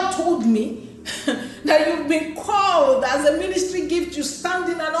when the Lord told me that you've been called as a ministry gift to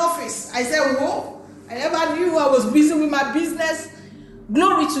stand in an office. I said, whoa. I never knew I was busy with my business.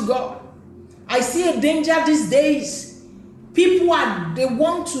 Glory to God. I see a danger these days. People they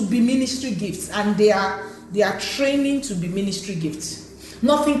want to be ministry gifts, and they are training to be ministry gifts.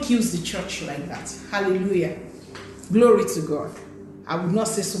 Nothing kills the church like that. Hallelujah. Glory to God. I would not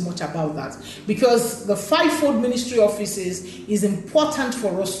say so much about that, because the fivefold ministry offices is important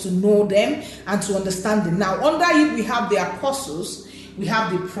for us to know them and to understand them. Now, under it, we have the apostles, we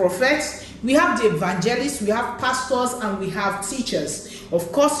have the prophets, we have the evangelists, we have pastors, and we have teachers.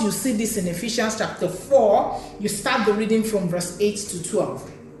 Of course, you see this in Ephesians chapter 4. You start the reading from verse 8 to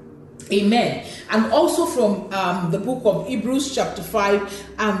 12. Amen. And also from the book of Hebrews chapter 5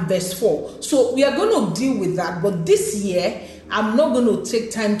 and verse 4. So we are going to deal with that. But this year, I'm not going to take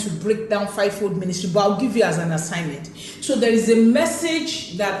time to break down fivefold ministry, but I'll give you as an assignment. So there is a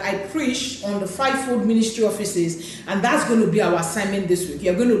message that I preach on the fivefold ministry offices, and that's going to be our assignment this week.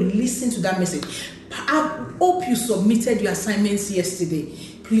 You're going to listen to that message. I hope you submitted your assignments yesterday.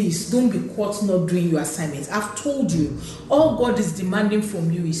 Please don't be caught not doing your assignments. I've told you, all God is demanding from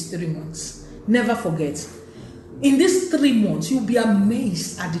you is 3 months. Never forget. In these 3 months, you'll be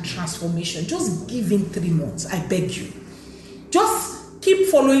amazed at the transformation. Just give in 3 months, I beg you. Just keep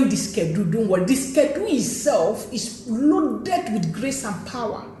following the schedule. Don't worry. The schedule itself is loaded with grace and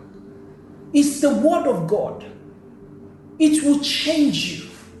power. It's the word of God. It will change you.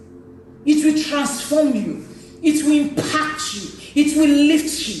 It will transform you. It will impact you. It will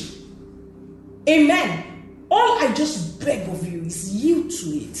lift you. Amen. All I just beg of you is yield to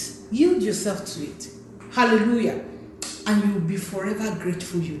it. Yield yourself to it. Hallelujah. And you will be forever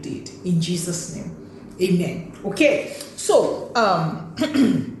grateful you did. In Jesus' name. Amen. Okay. So,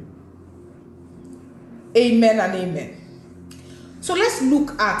 amen and amen. So let's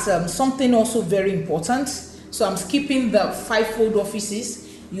look at something also very important. So I'm skipping the fivefold offices.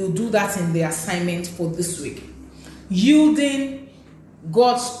 You'll do that in the assignment for this week. Yielding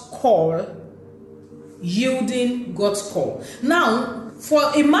God's call. Yielding God's call. Now, for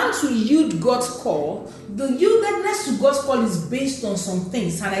a man to yield God's call, the yieldedness to God's call is based on some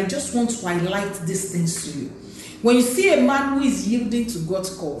things, and I just want to highlight these things to you. When you see a man who is yielding to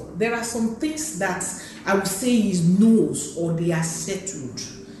God's call, there are some things that I would say he knows, or they are settled.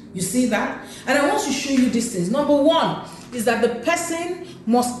 You see that? And I want to show you these things. Number one is that the person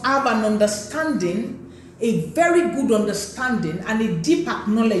must have an understanding, a very good understanding, and a deep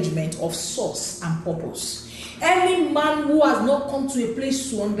acknowledgement of source and purpose. Any man who has not come to a place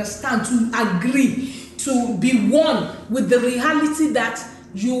to understand, to agree, to be one with the reality that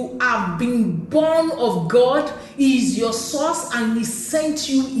you have been born of God, He is your source, and He sent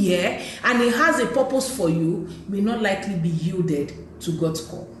you here, and He has a purpose for you, may not likely be yielded to God's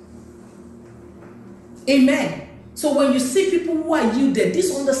call. Amen. So when you see people who are yielded,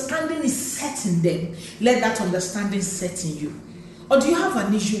 this understanding is set in them. Let that understanding set in you. Or do you have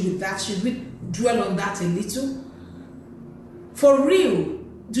an issue with that? Should we dwell on that a little? For real,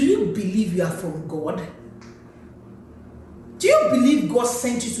 do you believe you are from God? Do you believe God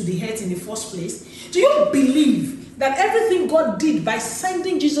sent you to the earth in the first place? Do you believe that everything God did by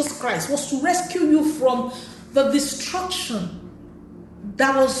sending Jesus Christ was to rescue you from the destruction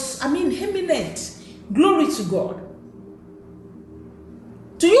that was, imminent? Glory to God.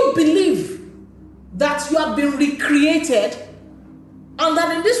 Do you believe that you have been recreated, and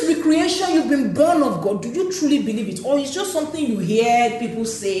that in this recreation you've been born of God? Do you truly believe it? Or it's just something you hear people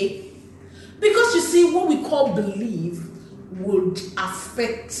say? Because you see, what we call believe would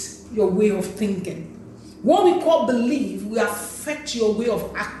affect your way of thinking. What we call believe will affect your way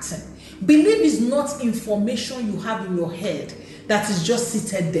of acting. Belief is not information you have in your head that is just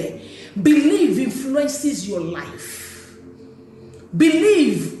seated there. Belief influences your life.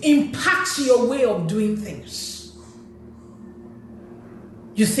 Belief impacts your way of doing things.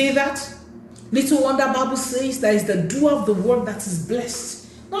 You see that? Little Wonder Bible says that is the doer of the word that is blessed,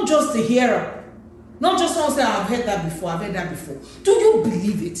 not just the hearer. Not just someone say, I've heard that before, I've heard that before. Do you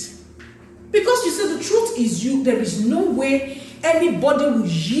believe it? Because you see, the truth is there is no way anybody will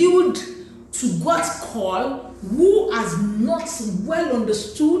yield to God's call who has not well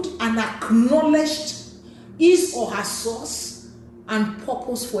understood and acknowledged his or her source and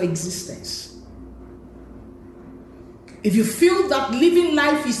purpose for existence. If you feel that living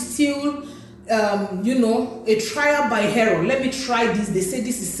life is still a trial by error, let me try this, they say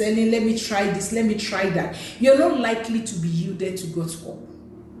this is selling, let me try this, let me try that, you're not likely to be yielded to God's call.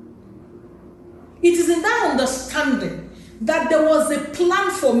 It is in that understanding that there was a plan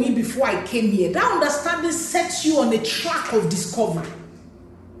for me before I came here. That understanding sets you on a track of discovery.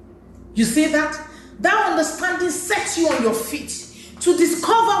 You see that? That understanding sets you on your feet to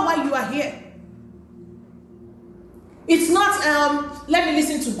discover why you are here. It's not, let me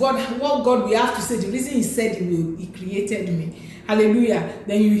listen to God, what God will have to say. The reason he said he created me. Hallelujah.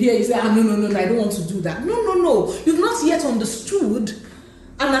 Then you hear, you say, no, I don't want to do that. No. You've not yet understood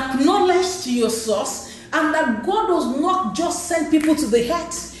and acknowledged your source, and that God does not just send people to the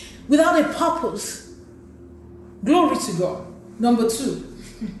earth without a purpose. Glory to God. Number 2.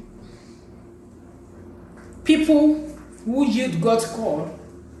 People who yield God's call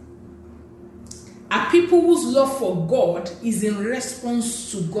are people whose love for God is in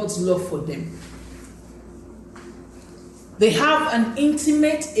response to God's love for them. They have an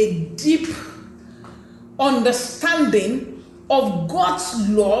intimate, a deep understanding of God's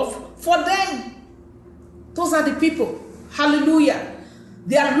love for them. Those are the people. Hallelujah.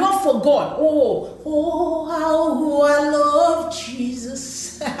 Their love for God. Oh, how I love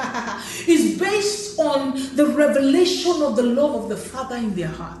Jesus. Is based on the revelation of the love of the Father in their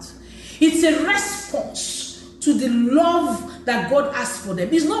heart. It's a response to the love that God has for them.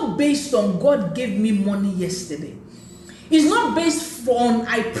 It's not based on God gave me money yesterday. It's not based on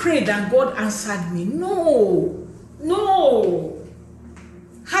I prayed and God answered me. No.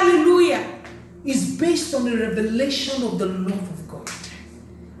 Hallelujah. It's based on the revelation of the love of God.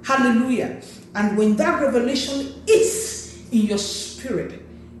 Hallelujah. And when that revelation is in your spirit,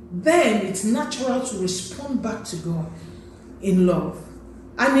 then it's natural to respond back to God in love.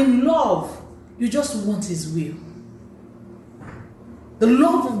 And in love, you just want his will. The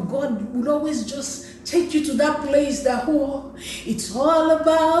love of God will always just take you to that place that, it's all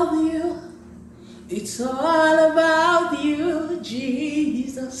about you. It's all about you,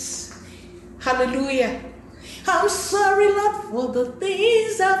 Jesus. Hallelujah. I'm sorry, Lord, for the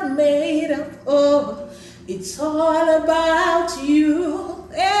things I've made up. It's all about you.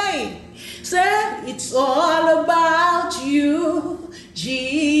 Hey, say, it's all about you,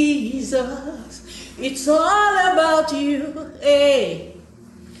 Jesus. It's all about you. Hey,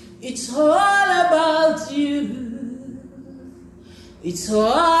 it's all about you. It's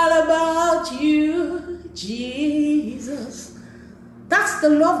all about you, Jesus. That's the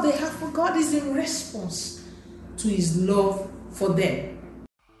love they have for God, is in response to his love for them.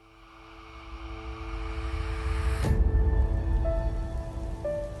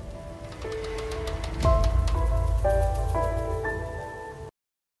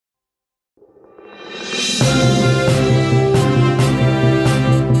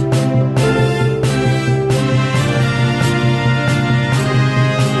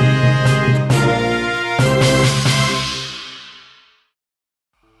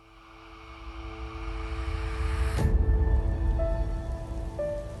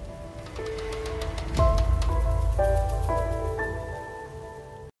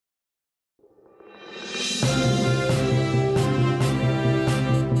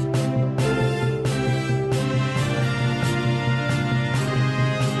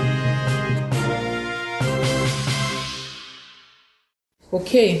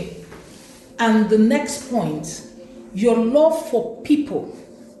 Okay, and the next point, your love for people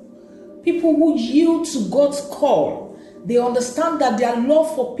who yield to God's call, they understand that their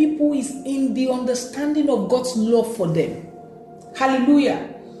love for people is in the understanding of God's love for them.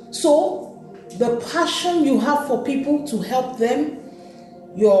 Hallelujah. So, the passion you have for people to help them,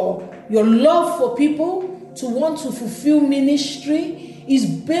 your love for people to want to fulfill ministry is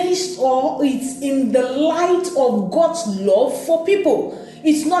based, or it's in the light of God's love for people.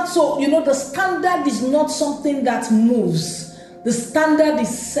 It's not so, the standard is not something that moves. The standard is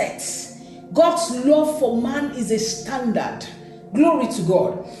set. God's love for man is a standard Glory to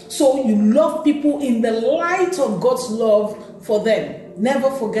God. So you love people in the light of God's love for them. Never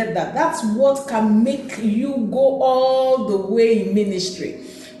forget that. That's what can make you go all the way in ministry.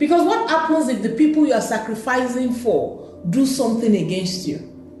 Because what happens if the people you are sacrificing for do something against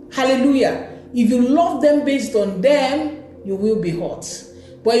you? Hallelujah. If you love them based on them, you will be hurt.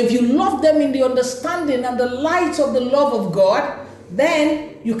 But if you love them in the understanding and the light of the love of God,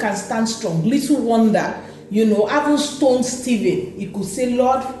 then you can stand strong. Little wonder, having stoned Stephen, he could say,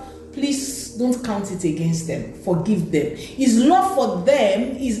 Lord, please don't count it against them. Forgive them. His love for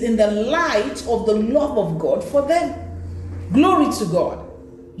them is in the light of the love of God for them. Glory to God.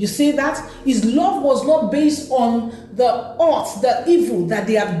 You see that? His love was not based on the hurt, the evil that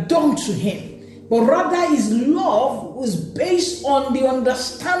they have done to him, but rather his love was based on the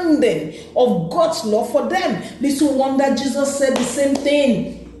understanding of God's love for them. Little wonder Jesus said the same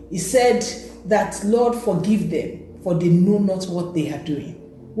thing. He said that, Lord, forgive them, for they know not what they are doing.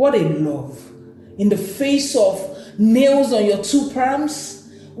 What a love. In the face of nails on your two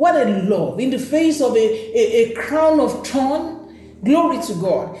palms, what a love. In the face of a crown of thorn, glory to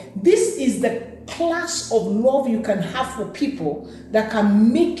God. This is the class of love you can have for people that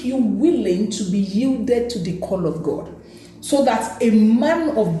can make you willing to be yielded to the call of God. So that a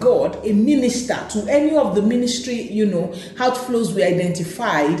man of God, a minister to any of the ministry, outflows we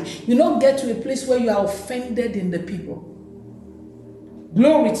identified, you not get to a place where you are offended in the people.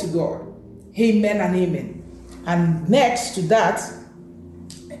 Glory to God. Amen and amen. And next to that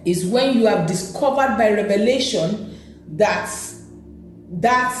is when you have discovered by revelation that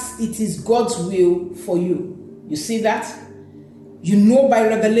it is God's will for you. You see that? You know by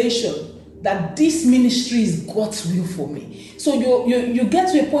revelation that this ministry is God's will for me. So you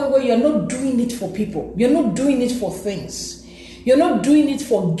get to a point where you're not doing it for people. You're not doing it for things. You're not doing it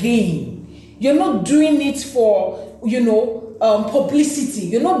for gain. You're not doing it for, publicity.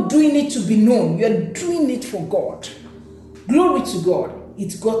 You're not doing it to be known. You're doing it for God. Glory to God.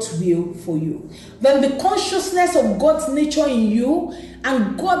 It's God's will for you. Then the consciousness of God's nature in you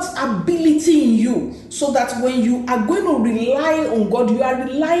and God's ability in you, so that when you are going to rely on God, you are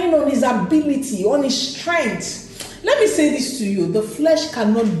relying on his ability, on his strength. Let me say this to you. The flesh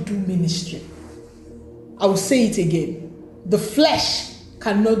cannot do ministry. I will say it again. The flesh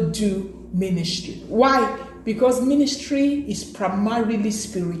cannot do ministry. Why? Because ministry is primarily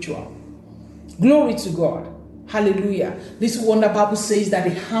spiritual. Glory to God. Hallelujah. This wonder Bible says that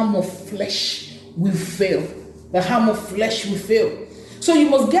the harm of flesh will fail. The harm of flesh will fail. So you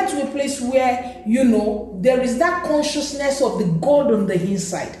must get to a place where, there is that consciousness of the God on the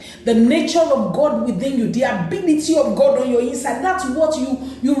inside, the nature of God within you, the ability of God on your inside. That's what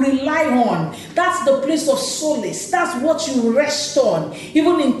you rely on. That's the place of solace. That's what you rest on.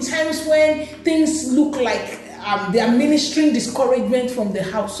 Even in times when things look like they are ministering discouragement from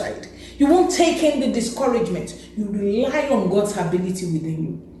the outside. You won't take in the discouragement. You rely on God's ability within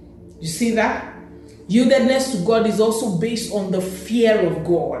you. You see that? Yieldedness to God is also based on the fear of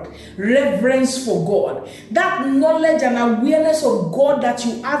God, reverence for God, that knowledge and awareness of God that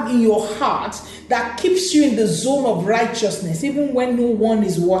you have in your heart that keeps you in the zone of righteousness, even when no one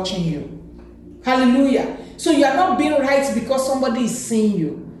is watching you. Hallelujah. So you are not being right because somebody is seeing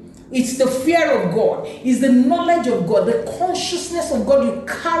you. It's the fear of God, it's the knowledge of God, the consciousness of God you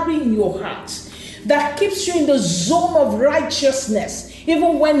carry in your heart that keeps you in the zone of righteousness,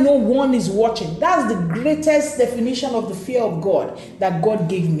 even when no one is watching. That's the greatest definition of the fear of God that God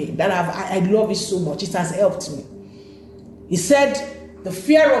gave me, that I love it so much. It has helped me. He said, the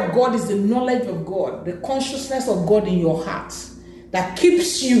fear of God is the knowledge of God, the consciousness of God in your heart that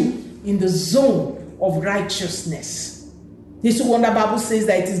keeps you in the zone of righteousness. This Wonder Bible says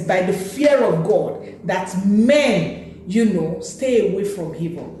that it is by the fear of God that men, stay away from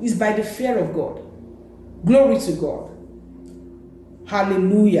evil. It's by the fear of God. Glory to God.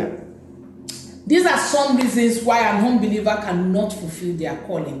 Hallelujah. These are some reasons why an unbeliever cannot fulfill their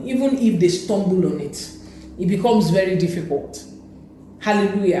calling. Even if they stumble on it, it becomes very difficult.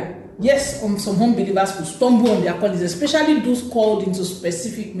 Hallelujah. Yes, some unbelievers could stumble on their callings, especially those called into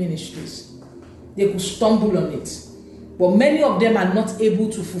specific ministries. They could stumble on it. But many of them are not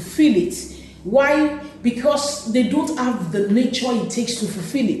able to fulfill it. Why? Because they don't have the nature it takes to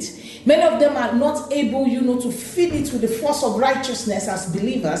fulfill it. Many of them are not able, to fill it with the force of righteousness as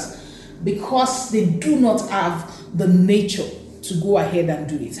believers because they do not have the nature to go ahead and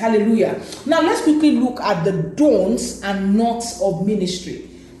do it. Hallelujah. Now let's quickly look at the don'ts and nots of ministry.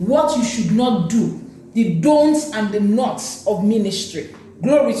 What you should not do. The don'ts and the nots of ministry.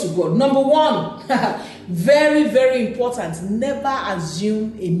 Glory to God. Number one, very, very important. Never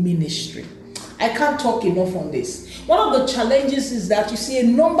assume a ministry. I can't talk enough on this. One of the challenges is that you see a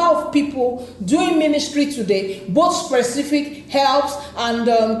number of people doing ministry today, both specific helps and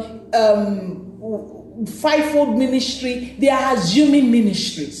fivefold ministry. They are assuming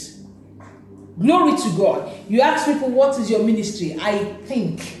ministries. Glory to God. You ask people, what is your ministry? I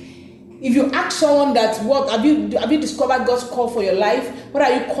think. If you ask someone that, what have you discovered God's call for your life? What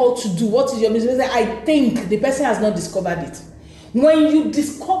are you called to do? What is your ministry? They say, I think. The person has not discovered it. When you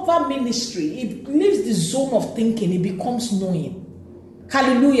discover ministry, it leaves the zone of thinking. It becomes knowing.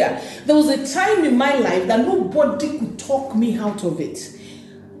 Hallelujah. There was a time in my life that nobody could talk me out of it.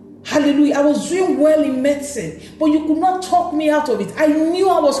 Hallelujah. I was doing well in medicine, but you could not talk me out of it. I knew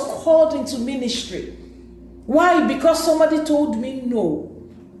I was called into ministry. Why? Because somebody told me no.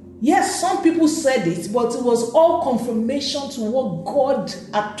 Yes, some people said it, but it was all confirmation to what God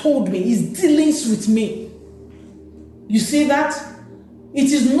had told me. His dealings with me. You see that?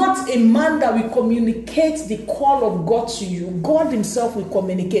 It is not a man that will communicate the call of God to you. God himself will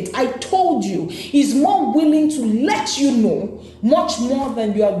communicate. I told you, he's more willing to let you know much more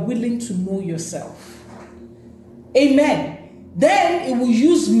than you are willing to know yourself. Amen. Then it will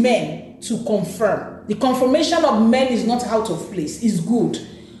use men to confirm. The confirmation of men is not out of place. It's good.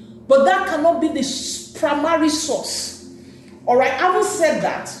 But that cannot be the primary source. All right, having said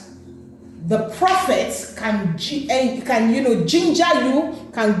that, the prophet can ginger you,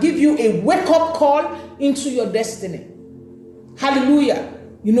 can give you a wake-up call into your destiny. Hallelujah.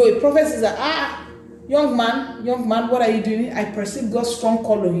 You know, a prophet says, young man, what are you doing? I perceive God's strong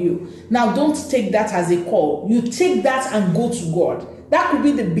call on you. Now, don't take that as a call. You take that and go to God. That could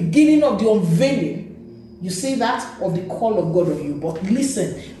be the beginning of the unveiling. You see that? Of the call of God on you. But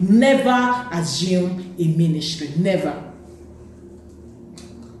listen, never assume a ministry. Never.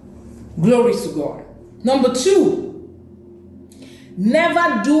 Glory to God. Number 2,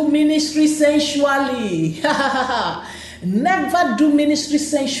 never do ministry sensually. Never do ministry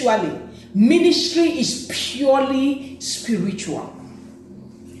sensually. Ministry is purely spiritual.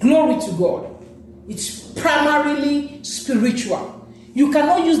 Glory to God. It's primarily spiritual. You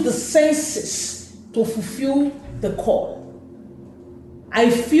cannot use the senses to fulfill the call. I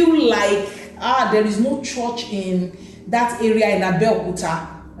feel like there is no church in that area in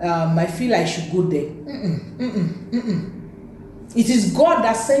Abeokuta. I feel I should go there. It is God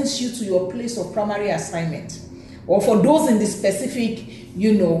that sends you to your place of primary assignment. Or for those in the specific,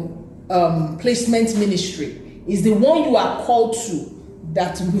 placement ministry, is the one you are called to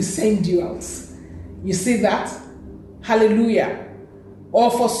that will send you out. You see that? Hallelujah. Or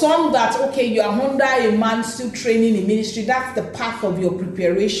for some that, you are under a man still training in ministry, that's the path of your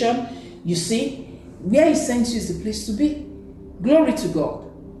preparation. You see, where he sends you is the place to be. Glory to God.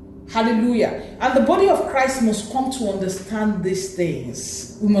 Hallelujah. And the body of Christ must come to understand these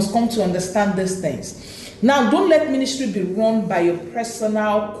things. We must come to understand these things. Now, don't let ministry be run by your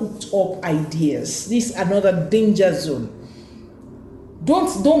personal cooked up ideas. This is another danger zone.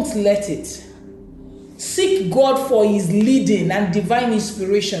 Don't let it. Seek God for his leading and divine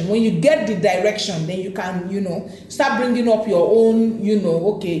inspiration. When you get the direction, then you can, start bringing up your own,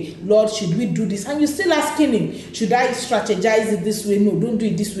 Lord, should we do this? And you're still asking him, should I strategize it this way? No, don't do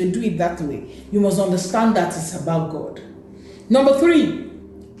it this way, do it that way. You must understand that it's about God. Number 3,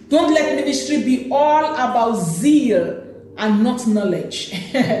 don't let ministry be all about zeal and not knowledge.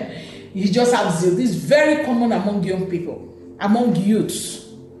 You just have zeal. This is very common among young people, among youths.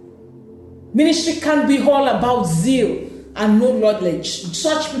 Ministry can't be all about zeal and no knowledge.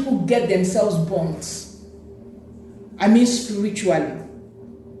 Such people get themselves burnt. I mean spiritually.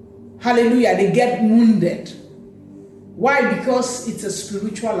 Hallelujah. They get wounded. Why? Because it's a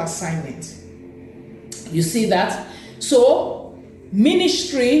spiritual assignment. You see that? So,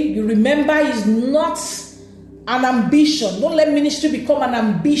 ministry, you remember, is not an ambition. Don't let ministry become an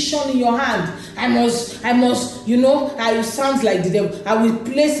ambition in your hand. I must, I sounds like the devil. I will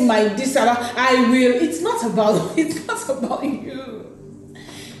place my this, I will. It's not about you.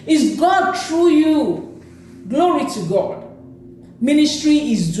 It's God through you. Glory to God.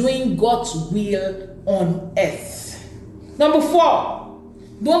 Ministry is doing God's will on earth. Number 4,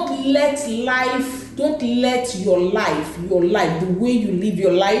 don't let your life, the way you live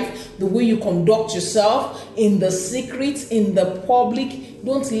your life, the way you conduct yourself, in the secret, in the public,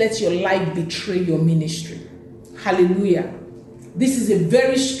 don't let your life betray your ministry. Hallelujah. This is a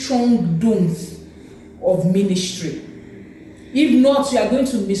very strong dose of ministry. If not, you are going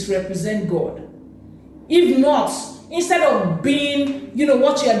to misrepresent God. If not, instead of being,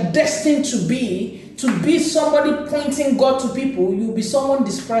 what you are destined to be somebody pointing God to people, you'll be someone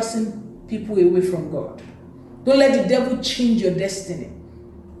dispersing people away from God. Don't let the devil change your destiny.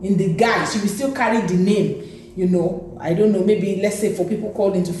 in the guise. You will still carry the name. I don't know, maybe let's say for people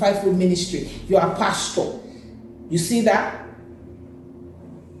called into fivefold ministry, you are a pastor. You see that?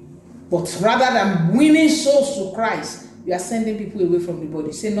 But rather than winning souls to Christ, you are sending people away from the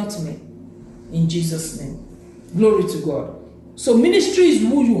body. Say, not me. In Jesus' name. Glory to God. So ministry is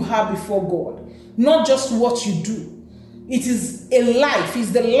who you are before God, not just what you do. It is a life.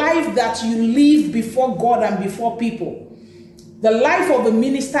 It's the life that you live before God and before people. The life of a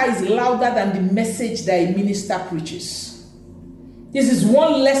minister is louder than the message that a minister preaches. This is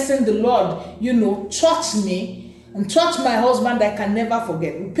one lesson the Lord, taught me and taught my husband that I can never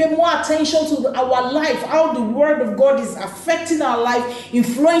forget. We pay more attention to our life, how the word of God is affecting our life,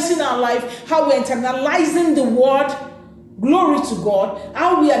 influencing our life, how we're internalizing the word, glory to God,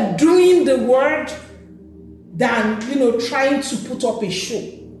 how we are doing the word than, trying to put up a show.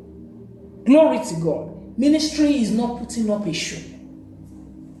 Glory to God. Ministry is not putting up a show.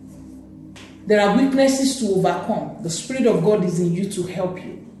 There are weaknesses to overcome. The Spirit of God is in you to help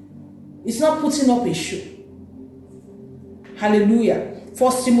you. It's not putting up a show. Hallelujah.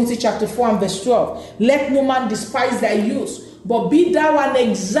 1 Timothy chapter 4 and verse 12. Let no man despise thy youth, but be thou an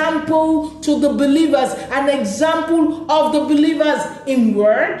example to the believers, an example of the believers in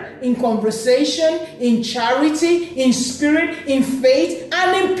word, in conversation, in charity, in spirit, in faith,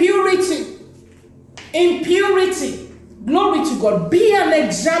 and in purity. In purity. Glory to God. Be an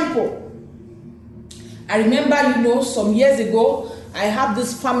example. I remember, some years ago, I have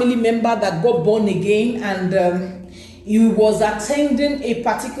this family member that got born again, and he was attending a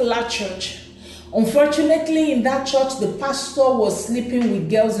particular church. Unfortunately, in that church, the pastor was sleeping with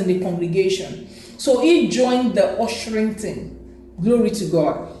girls in the congregation. So he joined the ushering team. Glory to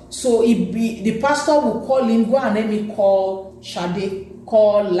God. So the pastor will call him, go and let me call Shade,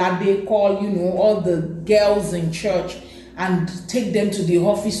 call Lade, call, all the girls in church, and take them to the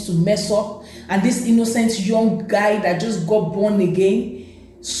office to mess up. And this innocent young guy that just got born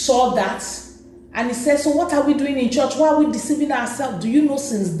again saw that. And he said, so what are we doing in church? Why are we deceiving ourselves? Do you know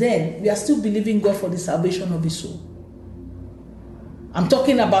since then, we are still believing God for the salvation of his soul? I'm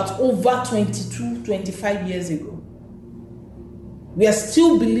talking about over 22, 25 years ago. We are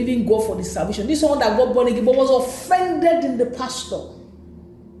still believing God for the salvation. This one that got born again but was offended in the pastor.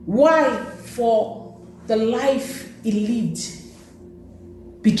 Why? For the life he lived.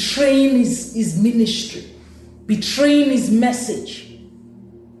 Betraying his ministry. Betraying his message.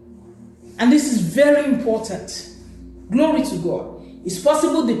 And this is very important. Glory to God. It's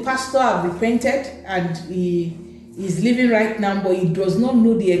possible the pastor have repented and he is living right now, but he does not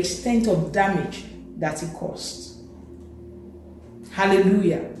know the extent of damage that he caused.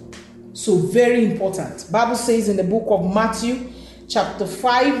 Hallelujah. So very important. Bible says in the book of Matthew, chapter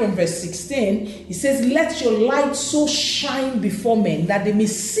 5 and verse 16, it says, let your light so shine before men that they may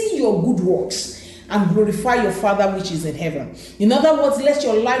see your good works and glorify your Father which is in heaven. In other words, let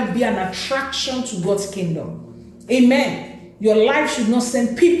your life be an attraction to God's kingdom. Amen. Your life should not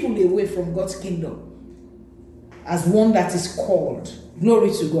send people away from God's kingdom as one that is called.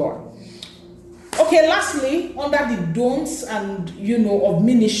 Glory to God. Okay, lastly, under the don'ts and, of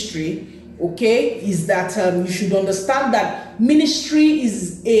ministry, okay, is that you should understand that ministry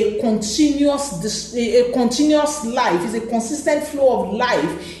is a continuous life, is a consistent flow of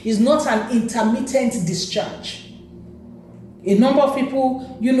life, is not an intermittent discharge. A number of people,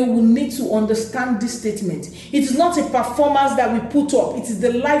 will need to understand this statement. It is not a performance that we put up. It is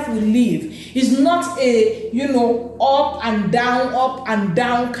the life we live. It's not a, up and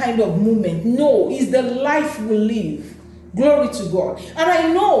down kind of movement. No, it's the life we live. Glory to God. And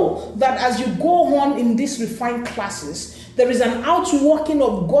I know that as you go on in these refined classes, there is an outworking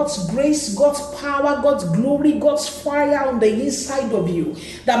of God's grace, God's power, God's glory, God's fire on the inside of you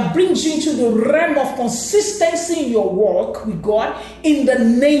that brings you into the realm of consistency in your walk with God in the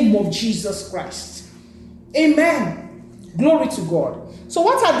name of Jesus Christ. Amen. Glory to God. So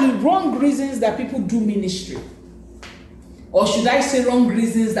what are the wrong reasons that people do ministry? Or should I say wrong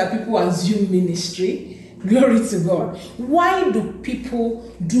reasons that people assume ministry? Glory to God. Why do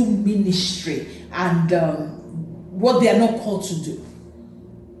people do ministry and what they are not called to do?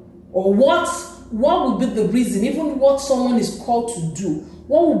 Or what would be the reason, even what someone is called to do,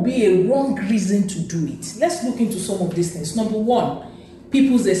 what would be a wrong reason to do it? Let's look into some of these things. Number one,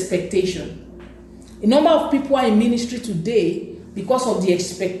 people's expectation. A number of people are in ministry today because of the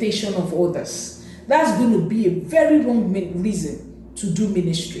expectation of others. That's going to be a very wrong reason to do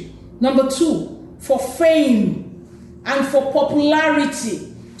ministry. Number two, for fame and for popularity.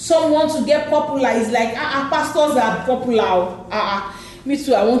 Some want to get popular. It's like, pastors are popular. Me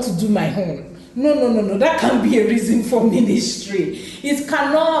too, I want to do my own. No. That can't be a reason for ministry. It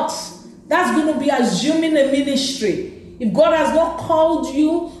cannot. That's going to be assuming a ministry. If God has not called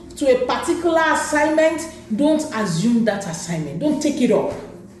you to a particular assignment, don't assume that assignment. Don't take it up.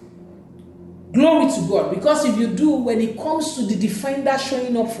 Glory to God. Because if you do, when it comes to the defender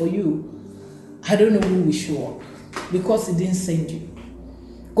showing up for you, I don't know who will show up. Because he didn't send you.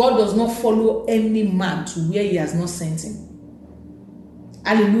 God does not follow any man to where he has not sent him.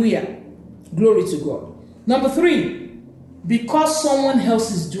 Hallelujah. Glory to God. Number 3, because someone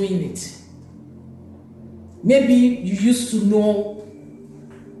else is doing it. Maybe you used to know,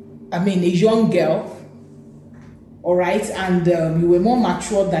 a young girl, all right, and you were more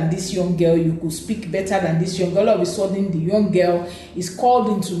mature than this young girl. You could speak better than this young girl. All of a sudden, the young girl is called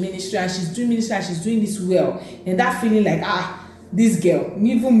into ministry and she's doing ministry and she's doing this well. And that feeling like, this girl,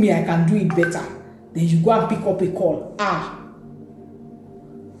 even me, I can do it better. Then you go and pick up a call.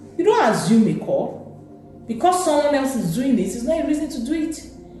 You don't assume a call. Because someone else is doing it, it's not a reason to do it.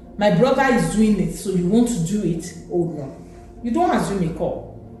 My brother is doing it, so you want to do it. Oh no. You don't assume a call.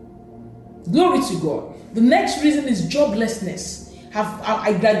 Glory to God. The next reason is joblessness.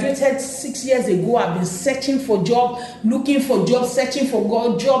 I graduated 6 years ago. I've been searching for job, looking for job, searching for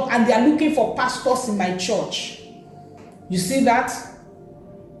God job, and they are looking for pastors in my church. You see that?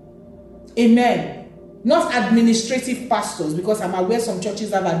 Amen. Not administrative pastors, because I'm aware some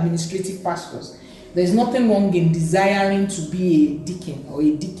churches have administrative pastors. There's nothing wrong in desiring to be a deacon or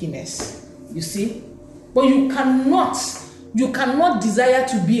a deaconess. You see? But you cannot desire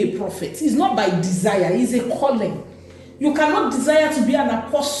to be a prophet. It's not by desire, it's a calling. You cannot desire to be an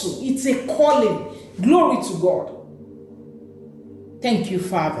apostle. It's a calling. Glory to God. Thank you,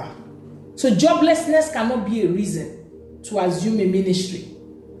 Father. So joblessness cannot be a reason to assume a ministry.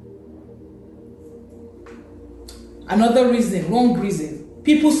 Another reason, wrong reason.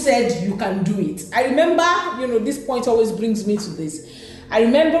 People said you can do it. I remember, this point always brings me to this. I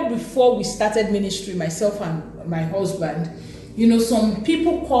remember before we started ministry, myself and my husband, some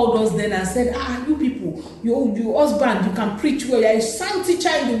people called us then and said, you people, your husband, you can preach well. You're a sound teacher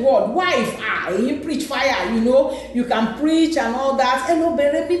in the world. Wife, you preach fire, you can preach and all that. Hello,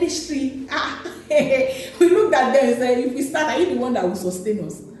 Bere ministry. We looked at them and said, if we start, are you the one that will sustain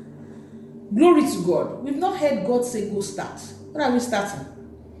us? Glory to God. We've not heard God say, go start. When are we starting?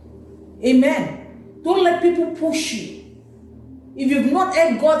 Amen. Don't let people push you. If you've not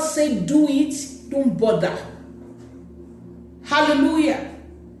heard God say, do it, don't bother. Hallelujah.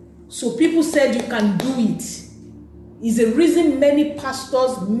 So people said you can do it. Is a reason many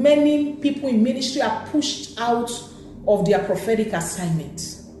pastors, many people in ministry are pushed out of their prophetic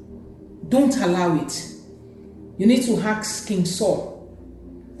assignment. Don't allow it. You need to ask King Saul.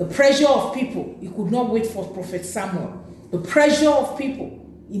 The pressure of people, he could not wait for Prophet Samuel. The pressure of people,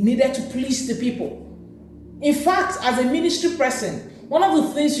 he needed to please the people. In fact, as a ministry person, one of the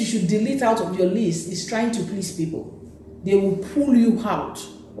things you should delete out of your list is trying to please people. They will pull you out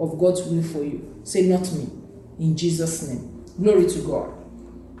of God's will for you. Say, not me. In Jesus' name. Glory to God.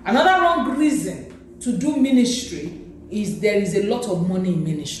 Another wrong reason to do ministry is there is a lot of money in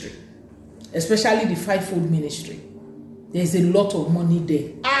ministry. Especially the fivefold ministry. There is a lot of money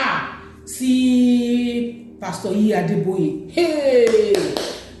there. See Pastor Adeboye. Hey!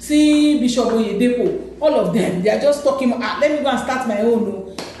 See Bishop Oyedepo. All of them, they are just talking, let me go and start my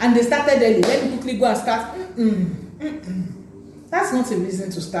own. And they started early. Let me quickly go and start. That's not a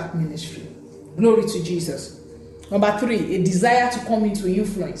reason to start ministry. Glory to Jesus. Number 3, a desire to come into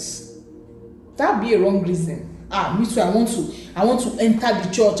influence. That would be a wrong reason. Me too, I want to enter the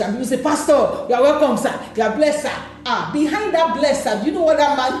church. And people say, Pastor, you are welcome, sir. You are blessed, sir. Behind that blessed, sir, do you know what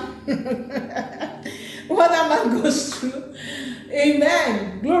that man goes through?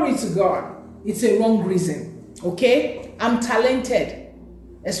 Amen. Glory to God. It's a wrong reason. Okay? I'm talented.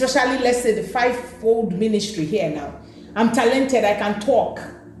 Especially, let's say, the fivefold ministry here now. I'm talented. I can talk.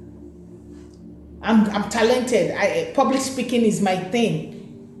 I'm talented. Public speaking is my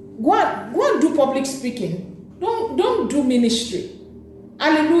thing. Go and do public speaking. Don't do ministry.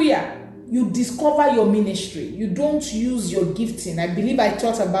 Hallelujah. You discover your ministry. You don't use your gifting. I believe I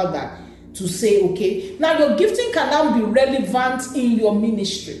thought about that to say, okay, now your gifting can now be relevant in your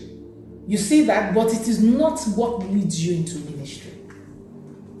ministry. You see that, but it is not what leads you into ministry.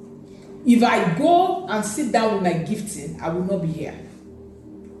 If I go and sit down with my gifting, I will not be here.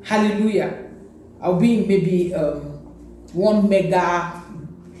 Hallelujah. I'll be in maybe one mega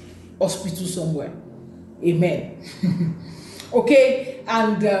hospital somewhere. Amen. Okay,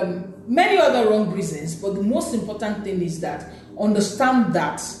 and many other wrong reasons, but the most important thing is that understand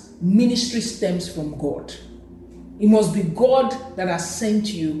that ministry stems from God. It must be God that has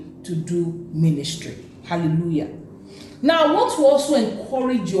sent you to do ministry. Hallelujah. Now, I want to also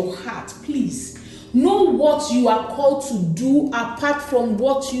encourage your heart. Please know what you are called to do apart from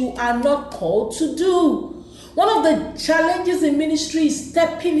what you are not called to do. One of the challenges in ministry is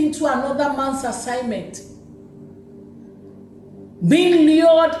stepping into another man's assignment. Being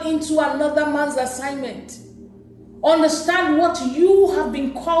lured into another man's assignment. Understand what you have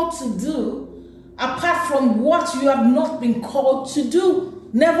been called to do apart from what you have not been called to do.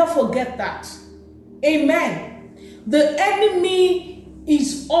 Never forget that. Amen. The enemy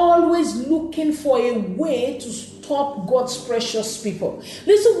is always looking for a way to stop God's precious people.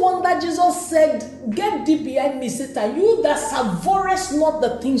 Listen, one that Jesus said, "Get thee behind me, Satan, you that savourest not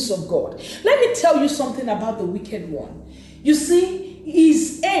the things of God." Let me tell you something about the wicked one. You see,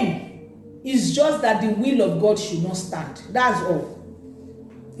 his aim is just that the will of God should not stand. That's all.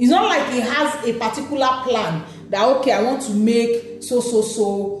 It's not like he has a particular plan that, okay, I want to make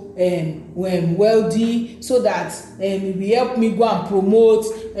wealthy so that it will help me go and promote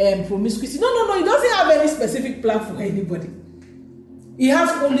promiscuity. No. He doesn't have any specific plan for anybody. He has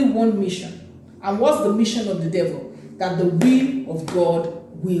only one mission. And what's the mission of the devil? That the will of God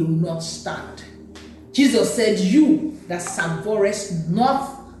will not stand. Jesus said, "You that savourest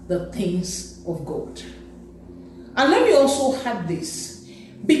not the things of God." And let me also add this.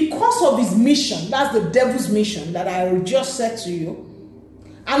 Because of his mission, that's the devil's mission that I just said to you,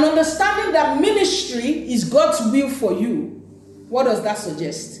 and understanding that ministry is God's will for you, what does that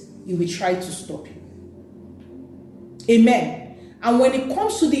suggest? He will try to stop you. Amen. And when it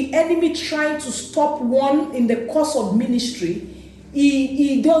comes to the enemy trying to stop one in the course of ministry,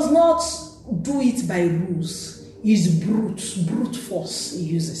 he does not do it by rules. It's brute force he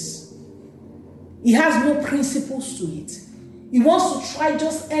uses. He has no principles to it. He wants to try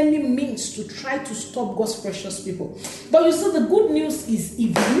just any means to try to stop God's precious people. But you see, the good news is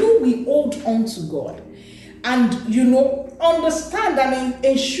if you will hold on to God and, understand and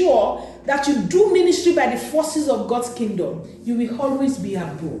ensure that you do ministry by the forces of God's kingdom, you will always be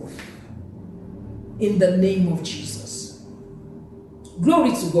above. In the name of Jesus.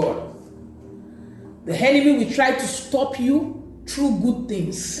 Glory to God. The enemy will try to stop you through good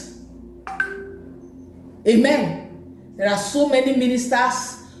things. Amen. There are so many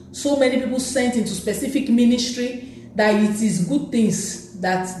ministers, so many people sent into specific ministry that it is good things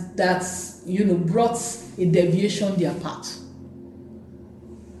that brought a deviation their path.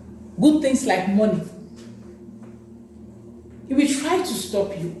 Good things like money. He will try to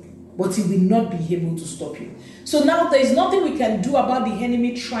stop you, but he will not be able to stop you. So now there is nothing we can do about the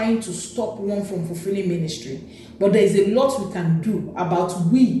enemy trying to stop one from fulfilling ministry, but there is a lot we can do about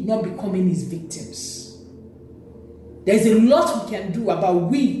we not becoming his victims. There's a lot we can do about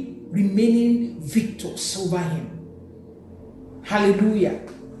we remaining victors over him. Hallelujah.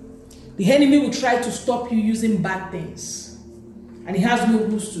 The enemy will try to stop you using bad things. And he has no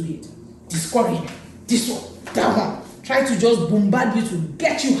rules to it. Discouragement, this one, that one. Try to just bombard you to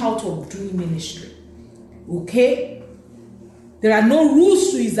get you out of doing ministry. Okay? There are no rules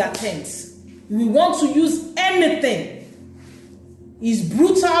to his attempts. We want to use anything. He's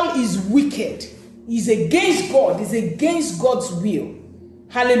brutal, he's wicked. Is against God, is against God's will.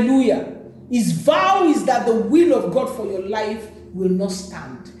 Hallelujah. His vow is that the will of God for your life will not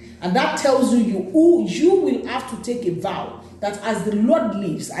stand. And that tells you will have to take a vow that as the Lord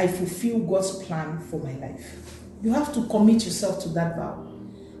lives, I fulfill God's plan for my life. You have to commit yourself to that vow.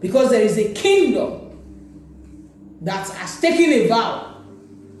 Because there is a kingdom that has taken a vow,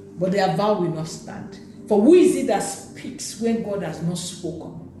 but their vow will not stand. For who is it that speaks when God has not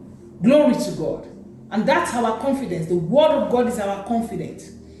spoken? Glory to God. And that's our confidence. The word of God is our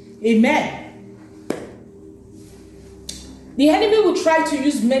confidence. Amen. The enemy will try to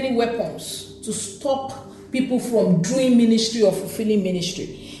use many weapons to stop people from doing ministry or fulfilling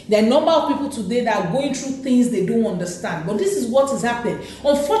ministry. There are a number of people today that are going through things they don't understand. But this is what is happening.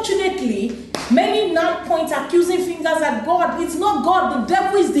 Unfortunately, many now point accusing fingers at God. It's not God. The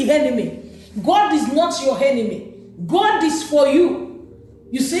devil is the enemy. God is not your enemy. God is for you.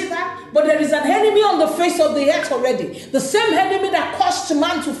 You see that? But there is an enemy on the face of the earth already. The same enemy that caused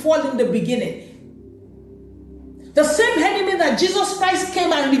man to fall in the beginning. The same enemy that Jesus Christ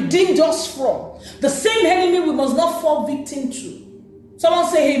came and redeemed us from. The same enemy we must not fall victim to. Someone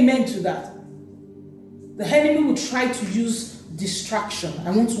say amen to that. The enemy will try to use distraction.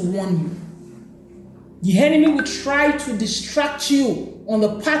 I want to warn you. The enemy will try to distract you on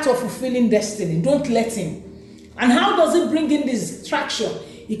the path of fulfilling destiny. Don't let him. And how does it bring in distraction?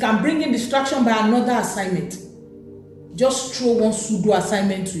 It can bring in distraction by another assignment. Just throw one pseudo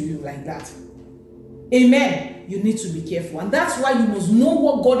assignment to you like that. Amen. You need to be careful. And that's why you must know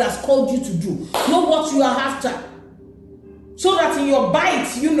what God has called you to do. Know what you are after. So that in your bite,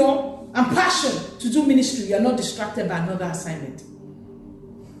 and passion to do ministry, you are not distracted by another assignment.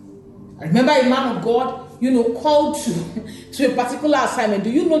 I remember a man of God, called to a particular assignment.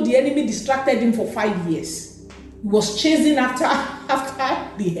 Do you know the enemy distracted him for 5 years? He was chasing after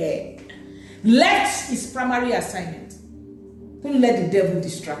the hair. Left his primary assignment. Don't let the devil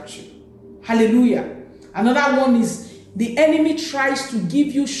distract you. Hallelujah. Another one is the enemy tries to give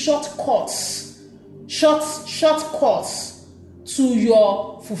you shortcuts to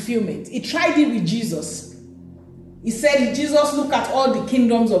your fulfillment. He tried it with Jesus. He said, Jesus, look at all the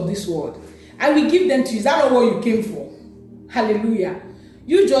kingdoms of this world. I will give them to you. Is that not what you came for? Hallelujah.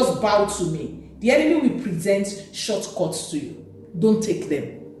 You just bow to me. The enemy will present shortcuts to you. Don't take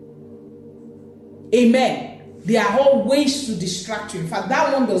them. Amen. They are all ways to distract you. In fact,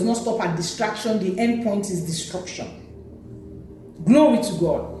 that one does not stop at distraction. The end point is destruction. Glory to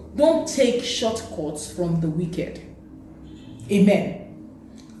God. Don't take shortcuts from the wicked. Amen.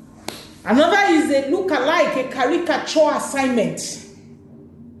 Another is a look-alike, a caricature assignment.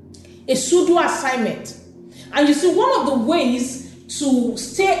 A pseudo assignment. And you see, one of the ways to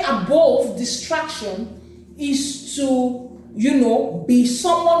stay above distraction is to, be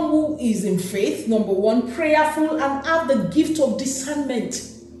someone who is in faith, number one, prayerful, and have the gift of discernment.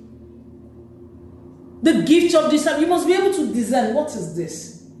 The gift of discernment. You must be able to discern, what is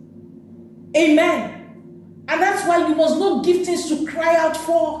this? Amen. And that's why you must know giftings to cry out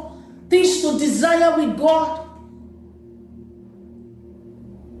for, things to desire with God.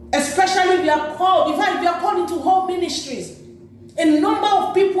 Especially if you are called, in fact, if you are called into whole ministries. A number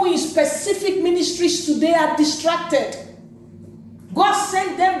of people in specific ministries today are distracted. God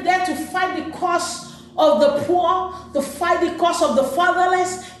sent them there to fight the cause of the poor, to fight the cause of the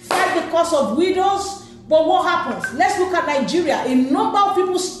fatherless, fight the cause of widows. But what happens? Let's look at Nigeria. A number of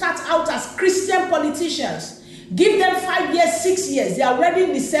people start out as Christian politicians. Give them 5 years, 6 years. They are already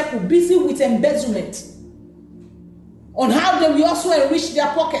in the circle, busy with embezzlement. On how they will also enrich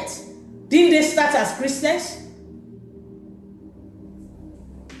their pockets. Didn't they start as Christians?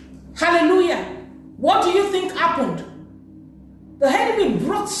 Hallelujah. What do you think happened? The enemy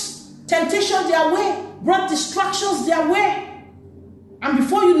brought temptation their way, brought distractions their way. And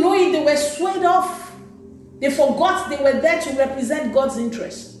before you know it, they were swayed off. They forgot they were there to represent God's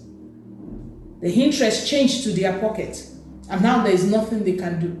interest. The interest changed to their pocket. And now there is nothing they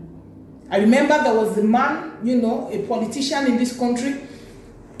can do. I remember there was a man, a politician in this country,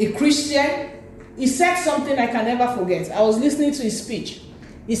 a Christian. He said something I can never forget. I was listening to his speech.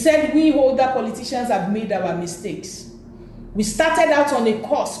 He said, we older politicians have made our mistakes. We started out on a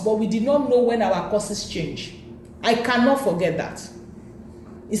course, but we did not know when our courses change. I cannot forget that.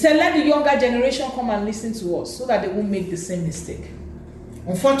 He said, let the younger generation come and listen to us so that they won't make the same mistake.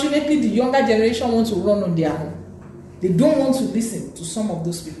 Unfortunately, the younger generation wants to run on their own. They don't want to listen to some of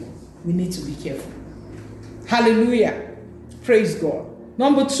those people. We need to be careful. Hallelujah. Praise God.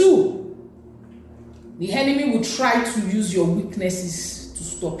 Number 2, the enemy will try to use your weaknesses to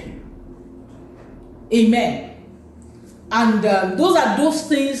stop you. Amen. And those are those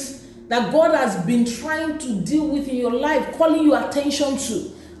things that God has been trying to deal with in your life, calling your attention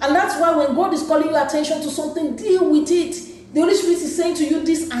to. And that's why when God is calling your attention to something, deal with it. The Holy Spirit is saying to you,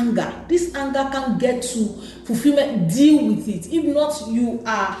 this anger can get to fulfillment. Deal with it. If not, you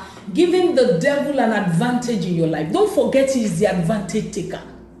are giving the devil an advantage in your life. Don't forget he is the advantage taker.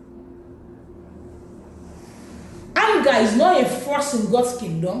 Anger is not a force in God's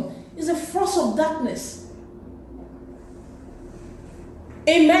kingdom. It's a force of darkness.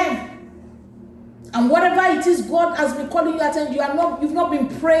 Amen. And whatever it is God has been calling you attention, you've not been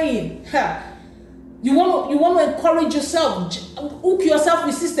praying. You want to encourage yourself, hook yourself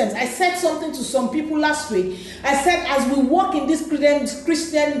with systems. I said something to some people last week. I said, as we walk in this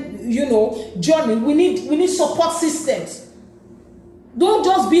Christian, journey, we need support systems. Don't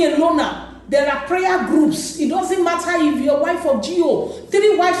just be a loner. There are prayer groups. It doesn't matter if you're a wife of GO.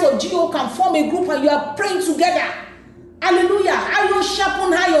 3 wives of GO can form a group and you are praying together. Hallelujah. Iron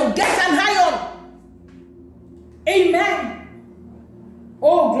sharpen iron. Get an iron. Amen.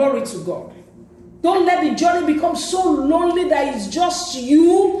 Oh, glory to God. Don't let the journey become so lonely that it's just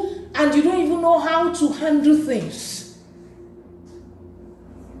you and you don't even know how to handle things.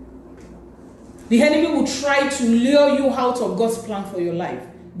 The enemy will try to lure you out of God's plan for your life.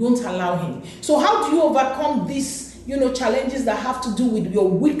 Don't allow him. So how do you overcome these, challenges that have to do with your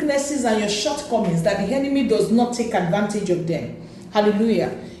weaknesses and your shortcomings, that the enemy does not take advantage of them?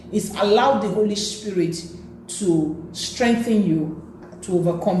 Hallelujah. It's allow the Holy Spirit to strengthen you to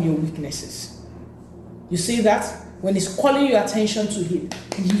overcome your weaknesses. You see that? When he's calling your attention to him,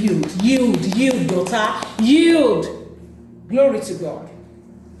 yield, daughter, yield. Glory to God.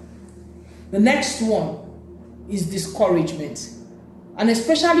 The next one is discouragement. And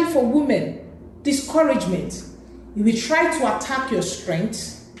especially for women, discouragement. You will try to attack your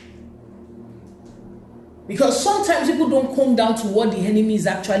strength. Because sometimes people don't come down to what the enemy is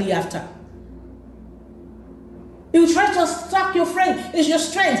actually after. He will try to attack your friend. It's your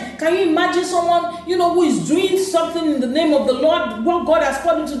strength. Can you imagine someone, who is doing something in the name of the Lord, what God has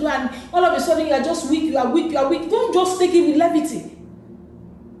called him to do, and all of a sudden you are just weak, you are weak. Don't just take it with levity.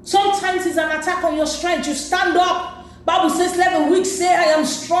 Sometimes it's an attack on your strength. You stand up. Bible says, let the weak say, I am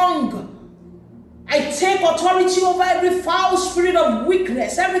strong. I take authority over every foul spirit of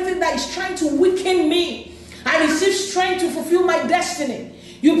weakness, everything that is trying to weaken me. I receive strength to fulfill my destiny.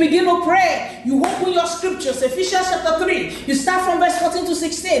 You begin to pray. You open your scriptures. Ephesians chapter 3. You start from verse 14 to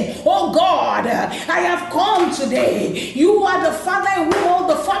 16. Oh God, I have come today. You are the Father in whom all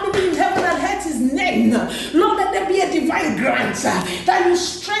the family in heaven and earth is named. Lord, let there be a divine grant that you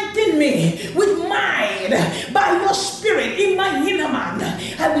strengthen me with mind by your spirit in my inner man.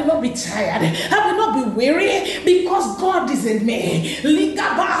 I will not be tired. I will not be weary because God is in me.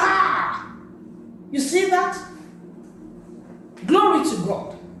 Likabaha. You see that? Glory to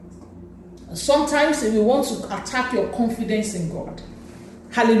God. And sometimes we want to attack your confidence in God.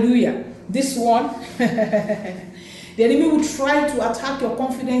 Hallelujah. This one, the enemy will try to attack your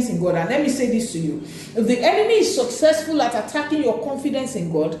confidence in God. And let me say this to you. If the enemy is successful at attacking your confidence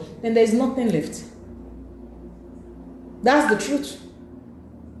in God, then there is nothing left. That's the truth.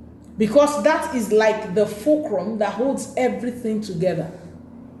 Because that is like the fulcrum that holds everything together.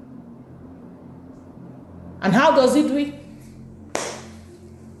 And how does it do it?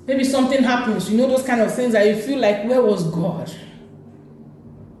 Maybe something happens, those kind of things that you feel like, where was God?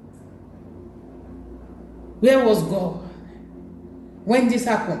 Where was God when this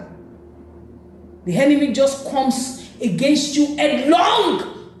happened? The enemy just comes against you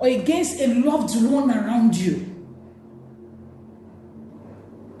headlong or against a loved one around you.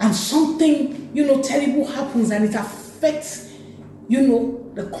 And something, terrible happens and it affects,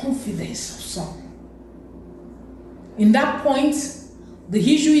 the confidence of some. In that point, the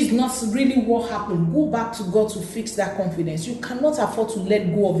issue is not really what happened. Go back to God to fix that confidence. You cannot afford to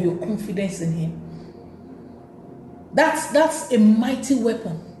let go of your confidence in Him. That's a mighty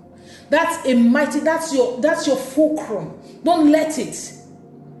weapon. That's your fulcrum. Don't let it.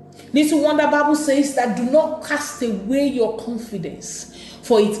 Little Wonder Bible says that do not cast away your confidence,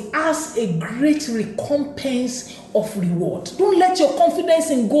 for it has a great recompense of reward. Don't let your confidence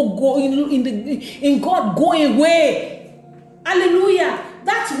in God go away. Hallelujah.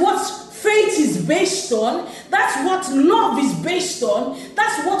 That's what faith is based on. That's what love is based on.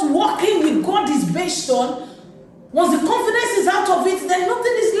 That's what walking with God is based on. Once the confidence is out of it, then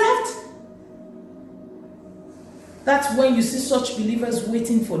nothing is left. That's when you see such believers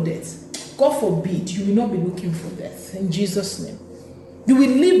waiting for death. God forbid, you will not be looking for death. In Jesus' name. You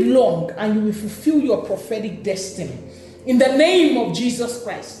will live long and you will fulfill your prophetic destiny. In the name of Jesus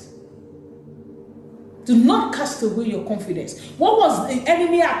Christ. Do not cast away your confidence. What was the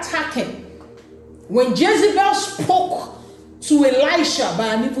enemy attacking? When Jezebel spoke to Elisha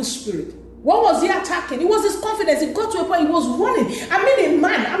by an evil spirit, what was he attacking? It was his confidence. It got to a point he was running. I mean, a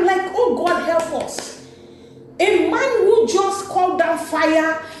man. I'm like, oh God, help us. A man who just called down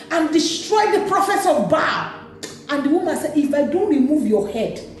fire and destroyed the prophets of Baal. And the woman said, if I don't remove your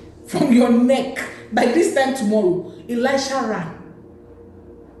head from your neck by this time tomorrow, Elisha ran.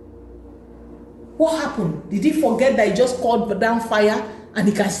 What happened? Did he forget that he just called down fire and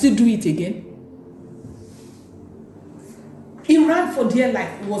he can still do it again? He ran for dear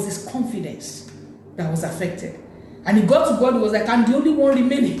life. It was his confidence that was affected. And he got to God, he was like, I'm the only one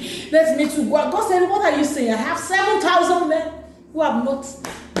remaining. Let me to God. God said, what are you saying? I have 7,000 men who have not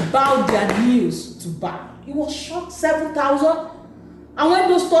bowed their knees to Baal. He was shot 7,000. And when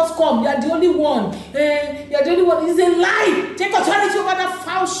those thoughts come, you are the only one. You are the only one. It's a lie. Take authority over that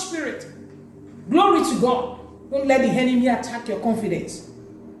foul spirit. Glory to God. Don't let the enemy attack your confidence.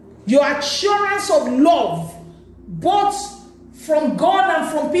 Your assurance of love, both from God and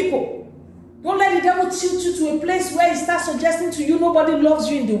from people. Don't let the devil tilt you to a place where he starts suggesting to you nobody loves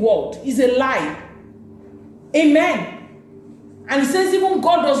you in the world. It's a lie. Amen. And he says even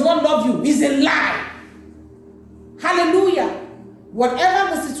God does not love you. It's a lie. Hallelujah.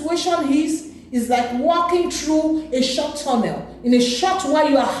 Whatever the situation is like walking through a short tunnel. In a short while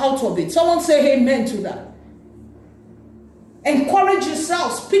you are out of it. Someone say amen to that. Encourage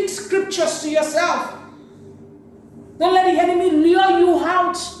yourself. Speak scriptures to yourself. Don't let the enemy lure you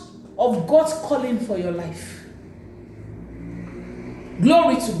out of God's calling for your life.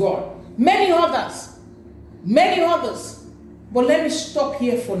 Glory to God. Many others. But let me stop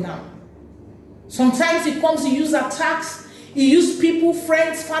here for now. Sometimes it comes to use attacks. He used people,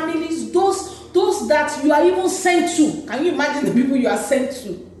 friends, families, those that you are even sent to. Can you imagine the people you are sent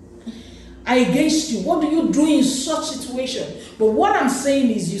to are against you? What do you do in such situation? But what I'm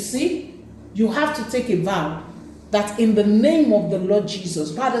saying is, you see, you have to take a vow that in the name of the Lord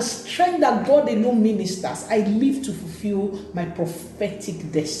Jesus, by the strength that God alone ministers, I live to fulfill my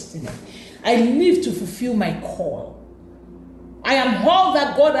prophetic destiny. I live to fulfill my call. I am all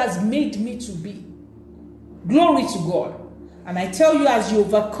that God has made me to be. Glory to God. And I tell you, as you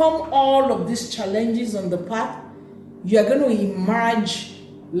overcome all of these challenges on the path, you are going to emerge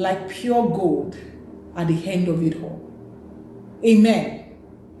like pure gold at the end of it all. Amen.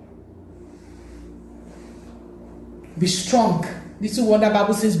 Be strong. This is what the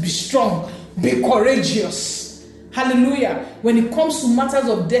Bible says. Be strong. Be courageous. Hallelujah. When it comes to matters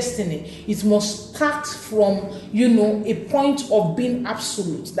of destiny, it must start from, a point of being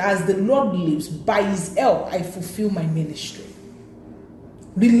absolute. That as the Lord lives, by his help, I fulfill my ministry.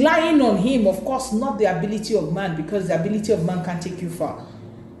 Relying on him, of course, not the ability of man, because the ability of man can't take you far.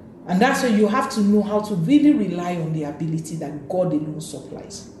 And that's why you have to know how to really rely on the ability that God alone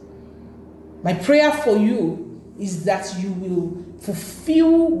supplies. My prayer for you is that you will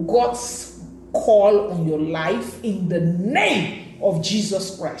fulfill God's call on your life in the name of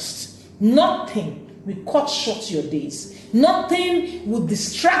Jesus Christ. Nothing will cut short your days. Nothing will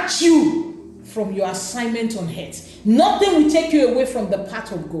distract you from your assignment on earth. Nothing will take you away from the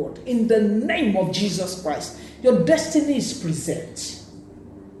path of God. In the name of Jesus Christ, your destiny is preserved.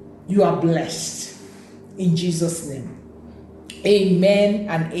 You are blessed. In Jesus' name. Amen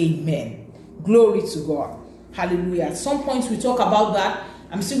and amen. Glory to God. Hallelujah. At some point we talk about that.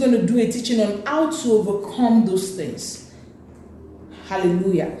 I'm still going to do a teaching on how to overcome those things.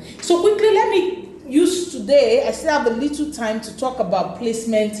 Hallelujah. So quickly, let me use today, I still have a little time to talk about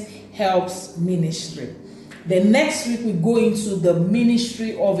Placement Helps Ministry. Then next week we go into the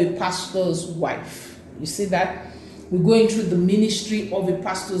ministry of a pastor's wife. You see that? We're going through the ministry of a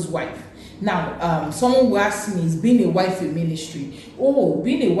pastor's wife. Now, someone will ask me, is being a wife a ministry? Oh,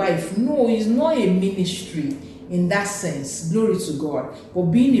 being a wife, no, it's not a ministry in that sense. Glory to God. But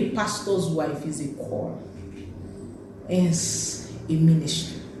being a pastor's wife is a call. It's a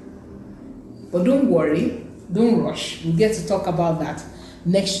ministry. But don't worry, don't rush. We'll get to talk about that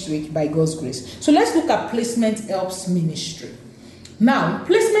next week by God's grace. So let's look at Placement Helps Ministry. Now,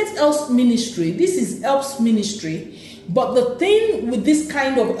 Placement Helps Ministry, this is Helps Ministry. But the thing with this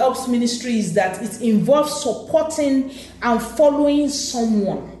kind of helps ministry is that it involves supporting and following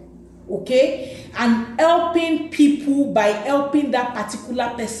someone, okay? And helping people by helping that particular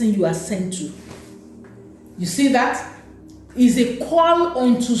person you are sent to. You see that? Is a call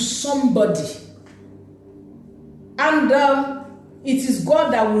unto somebody. And it is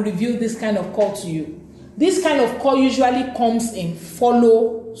God that will reveal this kind of call to you. This kind of call usually comes in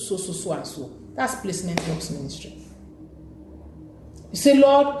follow so and so. That's Placement Helps Ministry. You say,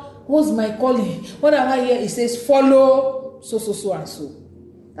 Lord, what's my calling? What am I here? It says, follow so and so.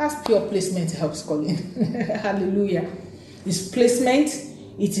 That's pure Placement Helps calling. Hallelujah. It's placement.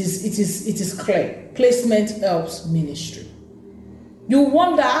 It is clear. Placement Helps Ministry. You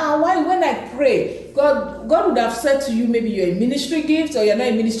wonder, why when I pray, God would have said to you, maybe you're a ministry gift or you're not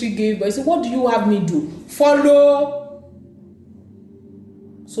a ministry gift, but he said, what do you have me do? Follow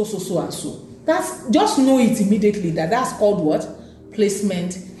so and so. That's, just know it immediately that's called what?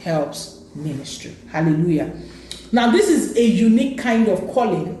 Placement Helps Ministry. Hallelujah. Now, this is a unique kind of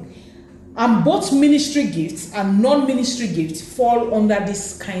calling, and both ministry gifts and non-ministry gifts fall under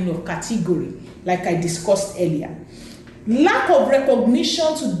this kind of category, like I discussed earlier. Lack of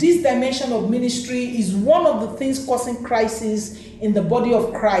recognition to this dimension of ministry is one of the things causing crisis in the body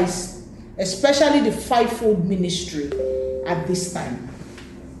of Christ, especially the fivefold ministry at this time.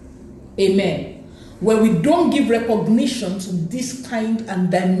 Amen. Where we don't give recognition to this kind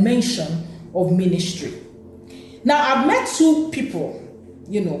and dimension of ministry. Now, I've met two people,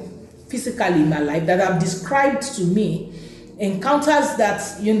 physically in my life that have described to me encounters that,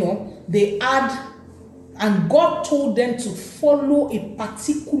 they had, and God told them to follow a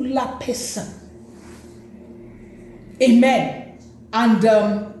particular person. Amen. And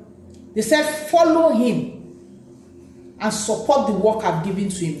they said, follow him and support the work I've given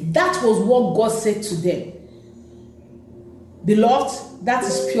to him. That was what God said to them. Beloved, that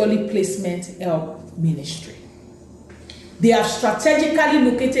is purely Placement Help Ministry. They have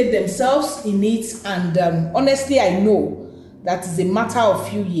strategically located themselves in it, and honestly, I know that is a matter of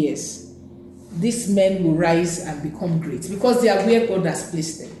few years, these men will rise and become great because they are where God has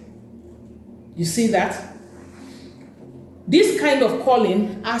placed them. You see that? This kind of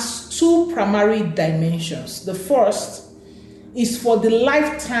calling has two primary dimensions. The first is for the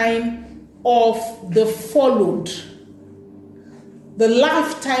lifetime of the followed, the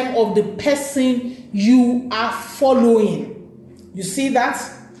lifetime of the person you are following. You see that?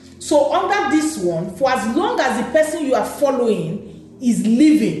 So under this one, for as long as the person you are following is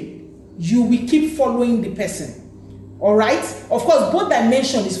living, you will keep following the person. All right? Of course, both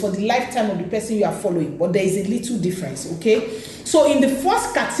dimension is for the lifetime of the person you are following, but there is a little difference, okay? So in the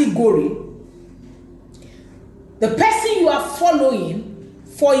first category, the person you are following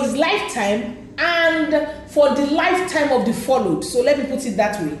for his lifetime and for the lifetime of the followed. So let me put it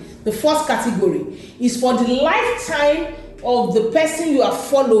that way. The first category is for the lifetime of the person you are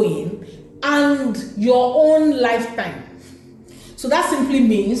following and your own lifetime. So that simply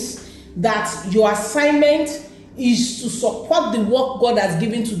means that your assignment is to support the work God has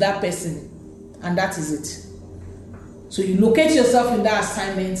given to that person, and that is it. So you locate yourself in that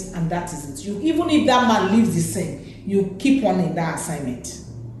assignment, and that is it. You, even if that man lives the same, you keep on in that assignment.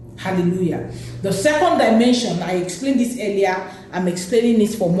 Hallelujah. The second dimension, I explained this earlier, I'm explaining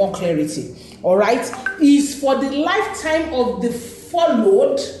it for more clarity. All right, is for the lifetime of the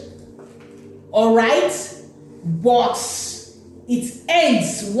followed. All right, but it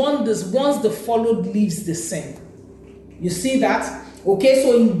ends once the followed leaves the same. You see that? Okay,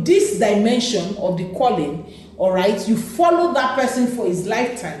 so in this dimension of the calling, all right, you follow that person for his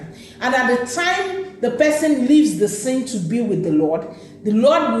lifetime, and at the time the person leaves the scene to be with the Lord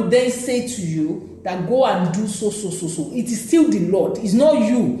will then say to you that go and do so. It is still the Lord. It's not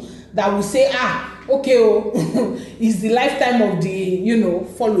you that will say, okay, it's the lifetime of the,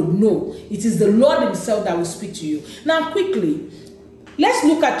 followed. No, it is the Lord himself that will speak to you. Now, quickly, let's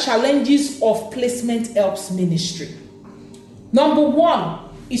look at challenges of placement helps ministry. Number one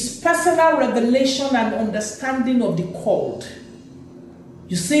is personal revelation and understanding of the called.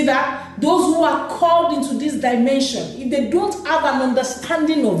 You see that? Those who are called into this dimension, if they don't have an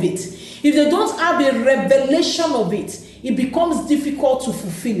understanding of it, if they don't have a revelation of it, it becomes difficult to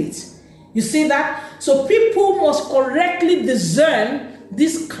fulfill it. You see that? So people must correctly discern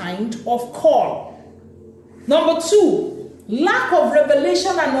this kind of call. Number two, lack of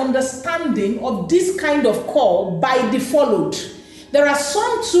revelation and understanding of this kind of call by the followed. There are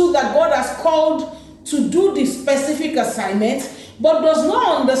some too that God has called to do this specific assignment, but does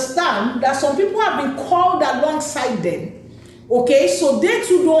not understand that some people have been called alongside them. Okay, so they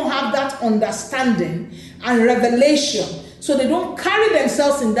too don't have that understanding and revelation. So they don't carry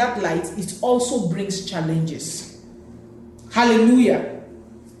themselves in that light. It also brings challenges. Hallelujah.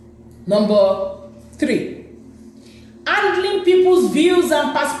 Number three, handling people's views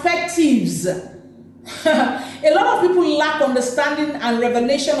and perspectives. A lot of people lack understanding and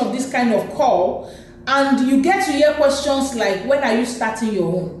revelation of this kind of call, and you get to hear questions like, when are you starting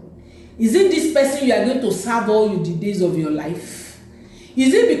your own? Is it this person you are going to serve all the days of your life?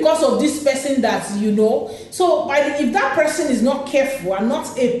 Is it because of this person that you know? So if that person is not careful and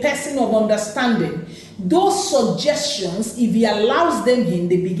not a person of understanding, those suggestions, if he allows them in,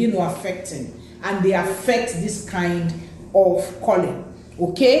 they begin to affect him, and they affect this kind of calling.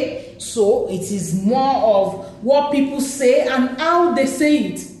 Okay, so it is more of what people say and how they say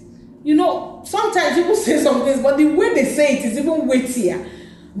it. Sometimes people say some things, but the way they say it is even weightier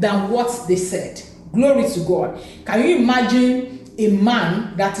than what they said. Glory to God. Can you imagine a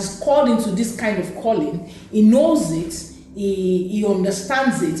man that is called into this kind of calling? He knows it, he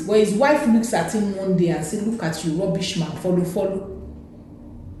understands it, but his wife looks at him one day and says, look at you, rubbish man, follow.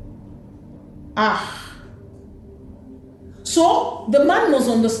 So the man must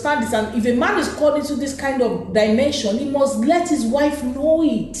understand this, and if a man is called into this kind of dimension, he must let his wife know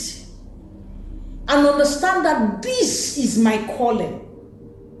it and understand that this is my calling.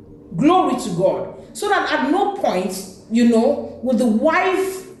 Glory to God. So that at no point, will the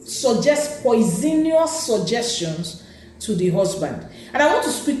wife suggest poisonous suggestions to the husband. And I want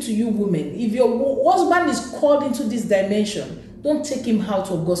to speak to you women. If your husband is called into this dimension, don't take him out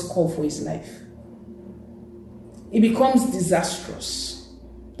of God's call for his life. It becomes disastrous.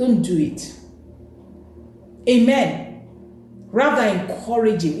 Don't do it. Amen. Rather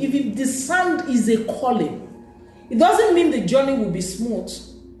encourage him. If the sand is a calling, it doesn't mean the journey will be smooth.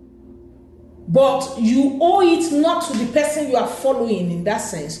 But you owe it not to the person you are following in that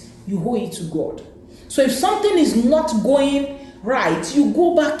sense. You owe it to God. So if something is not going right, you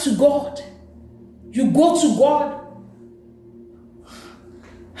go back to God. You go to God.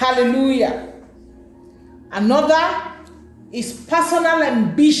 Hallelujah. Another is personal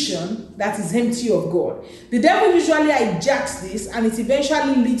ambition that is empty of God. The devil usually hijacks this, and it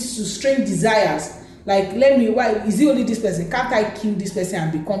eventually leads to strange desires. Like, why is it only this person? Can't I kill this person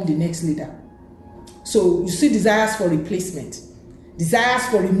and become the next leader? So you see desires for replacement, desires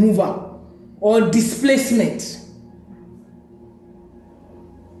for removal, or displacement.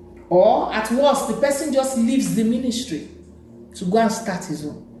 Or at worst, the person just leaves the ministry to go and start his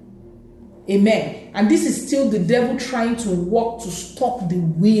own. Amen. And this is still the devil trying to work to stop the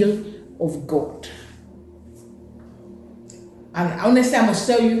will of God. And honestly, I must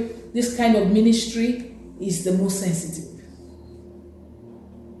tell you, this kind of ministry is the most sensitive.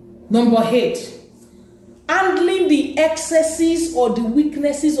 Number 8, handling the excesses or the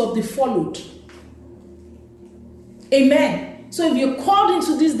weaknesses of the followed. Amen. So if you're called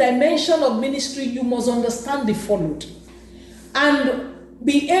into this dimension of ministry, you must understand the followed and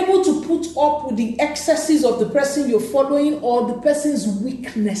be able to put up with the excesses of the person you're following or the person's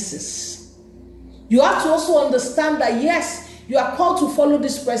weaknesses. You have to also understand that yes, you are called to follow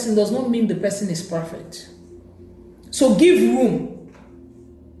this person does not mean the person is perfect. So give room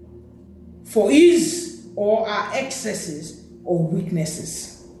for his or our excesses or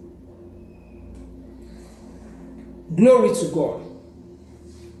weaknesses. Glory to God.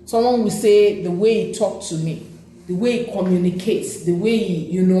 Someone will say the way he talked to me, the way he communicates, the way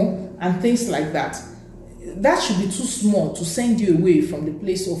he, and things like that. That should be too small to send you away from the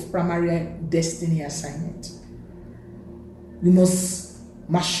place of primary destiny assignment. You must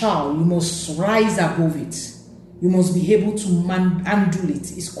marshal, you must rise above it. You must be able to handle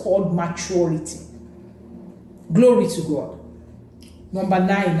it. It's called maturity. Glory to God. Number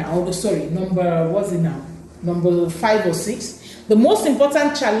 5 or 6. The most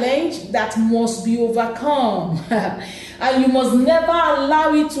important challenge that must be overcome, and you must never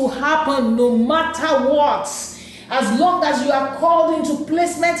allow it to happen no matter what, as long as you are called into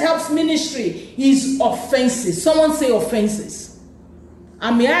Placement Helps ministry, is offenses. Someone say offenses.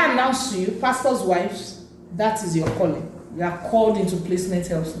 And may I announce to you, pastors' wives, that is your calling. You are called into Placement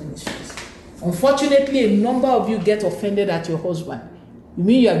Helps ministries. Unfortunately, a number of you get offended at your husband. You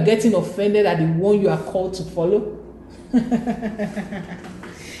mean you are getting offended at the one you are called to follow?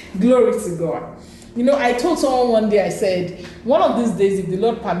 Glory to God. I told someone one day, I said, one of these days, if the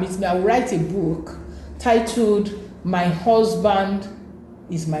Lord permits me, I will write a book titled, My Husband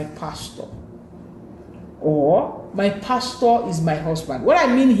is My Pastor. Or, My Pastor is My Husband. What I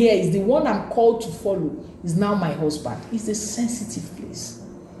mean here is the one I'm called to follow is now my husband. It's a sensitive place.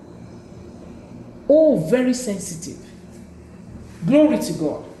 Oh, very sensitive. Glory to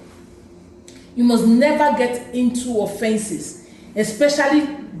God. You must never get into offenses, especially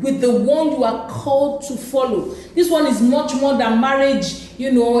with the one you are called to follow. This one is much more than marriage,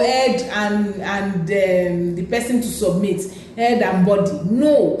 head and the person to submit, head and body.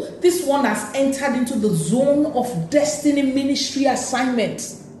 No, this one has entered into the zone of destiny ministry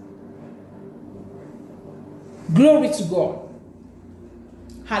assignment. Glory to God.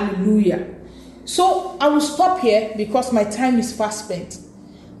 Hallelujah. So I will stop here because my time is fast spent.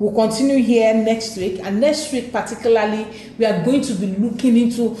 We'll continue here next week, and next week particularly, we are going to be looking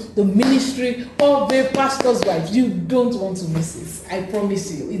into the ministry of a pastor's wife. You don't want to miss it. I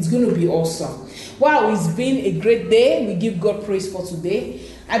promise you, it's going to be awesome. Wow, it's been a great day. We give God praise for today.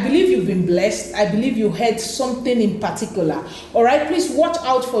 I believe you've been blessed. I believe you heard something in particular. All right, please watch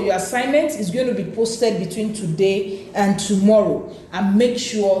out for your assignment. It's going to be posted between today and tomorrow. And make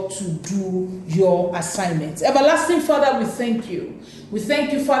sure to do your assignment. Everlasting Father, we thank you. We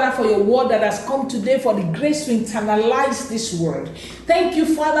thank you, Father, for your word that has come today, for the grace to internalize this word. Thank you,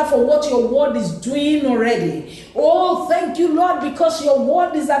 Father, for what your word is doing already. Oh, thank you, Lord, because your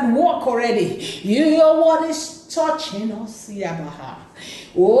word is at work already. Your word is touching us.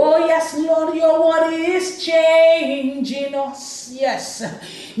 Oh, yes, Lord, your word is changing us. Yes,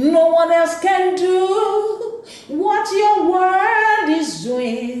 no one else can do what your word is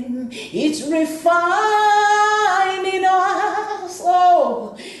doing. It's refining us.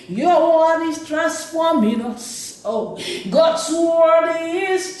 Oh, your word is transforming us. Oh, God's word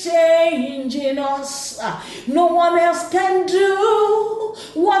is changing us. No one else can do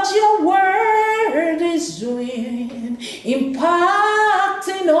what your word is doing,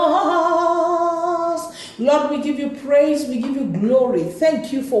 impacting us Lord, we give you praise, we give you glory.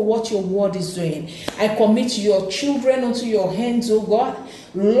 Thank you for what your word is doing. I commit your children unto your hands, oh God.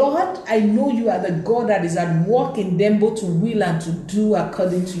 Lord, I know you are the God that is at work in them both to will and to do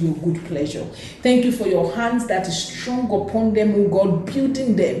according to your good pleasure. Thank you for your hands that is strong upon them, oh God,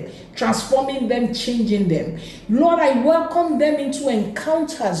 building them, transforming them, changing them. Lord, I welcome them into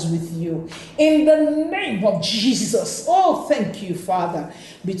encounters with you in the name of Jesus. Oh, thank you, Father.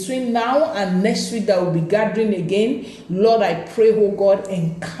 Between now and next week that we'll be gathering again, Lord, I pray, oh God,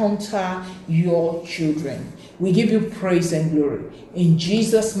 encounter your children. We give you praise and glory. In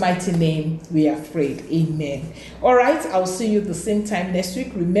Jesus' mighty name, we are prayed. Amen. All right, I'll see you the same time next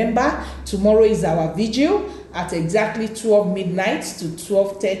week. Remember, tomorrow is our vigil at exactly 12 midnight to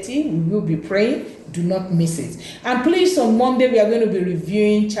 12:30. We will be praying. Do not miss it. And please, on Monday, we are going to be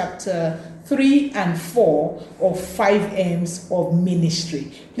reviewing chapter 3 and 4 of 5 M's of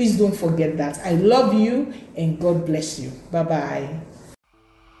ministry. Please don't forget that. I love you and God bless you. Bye-bye.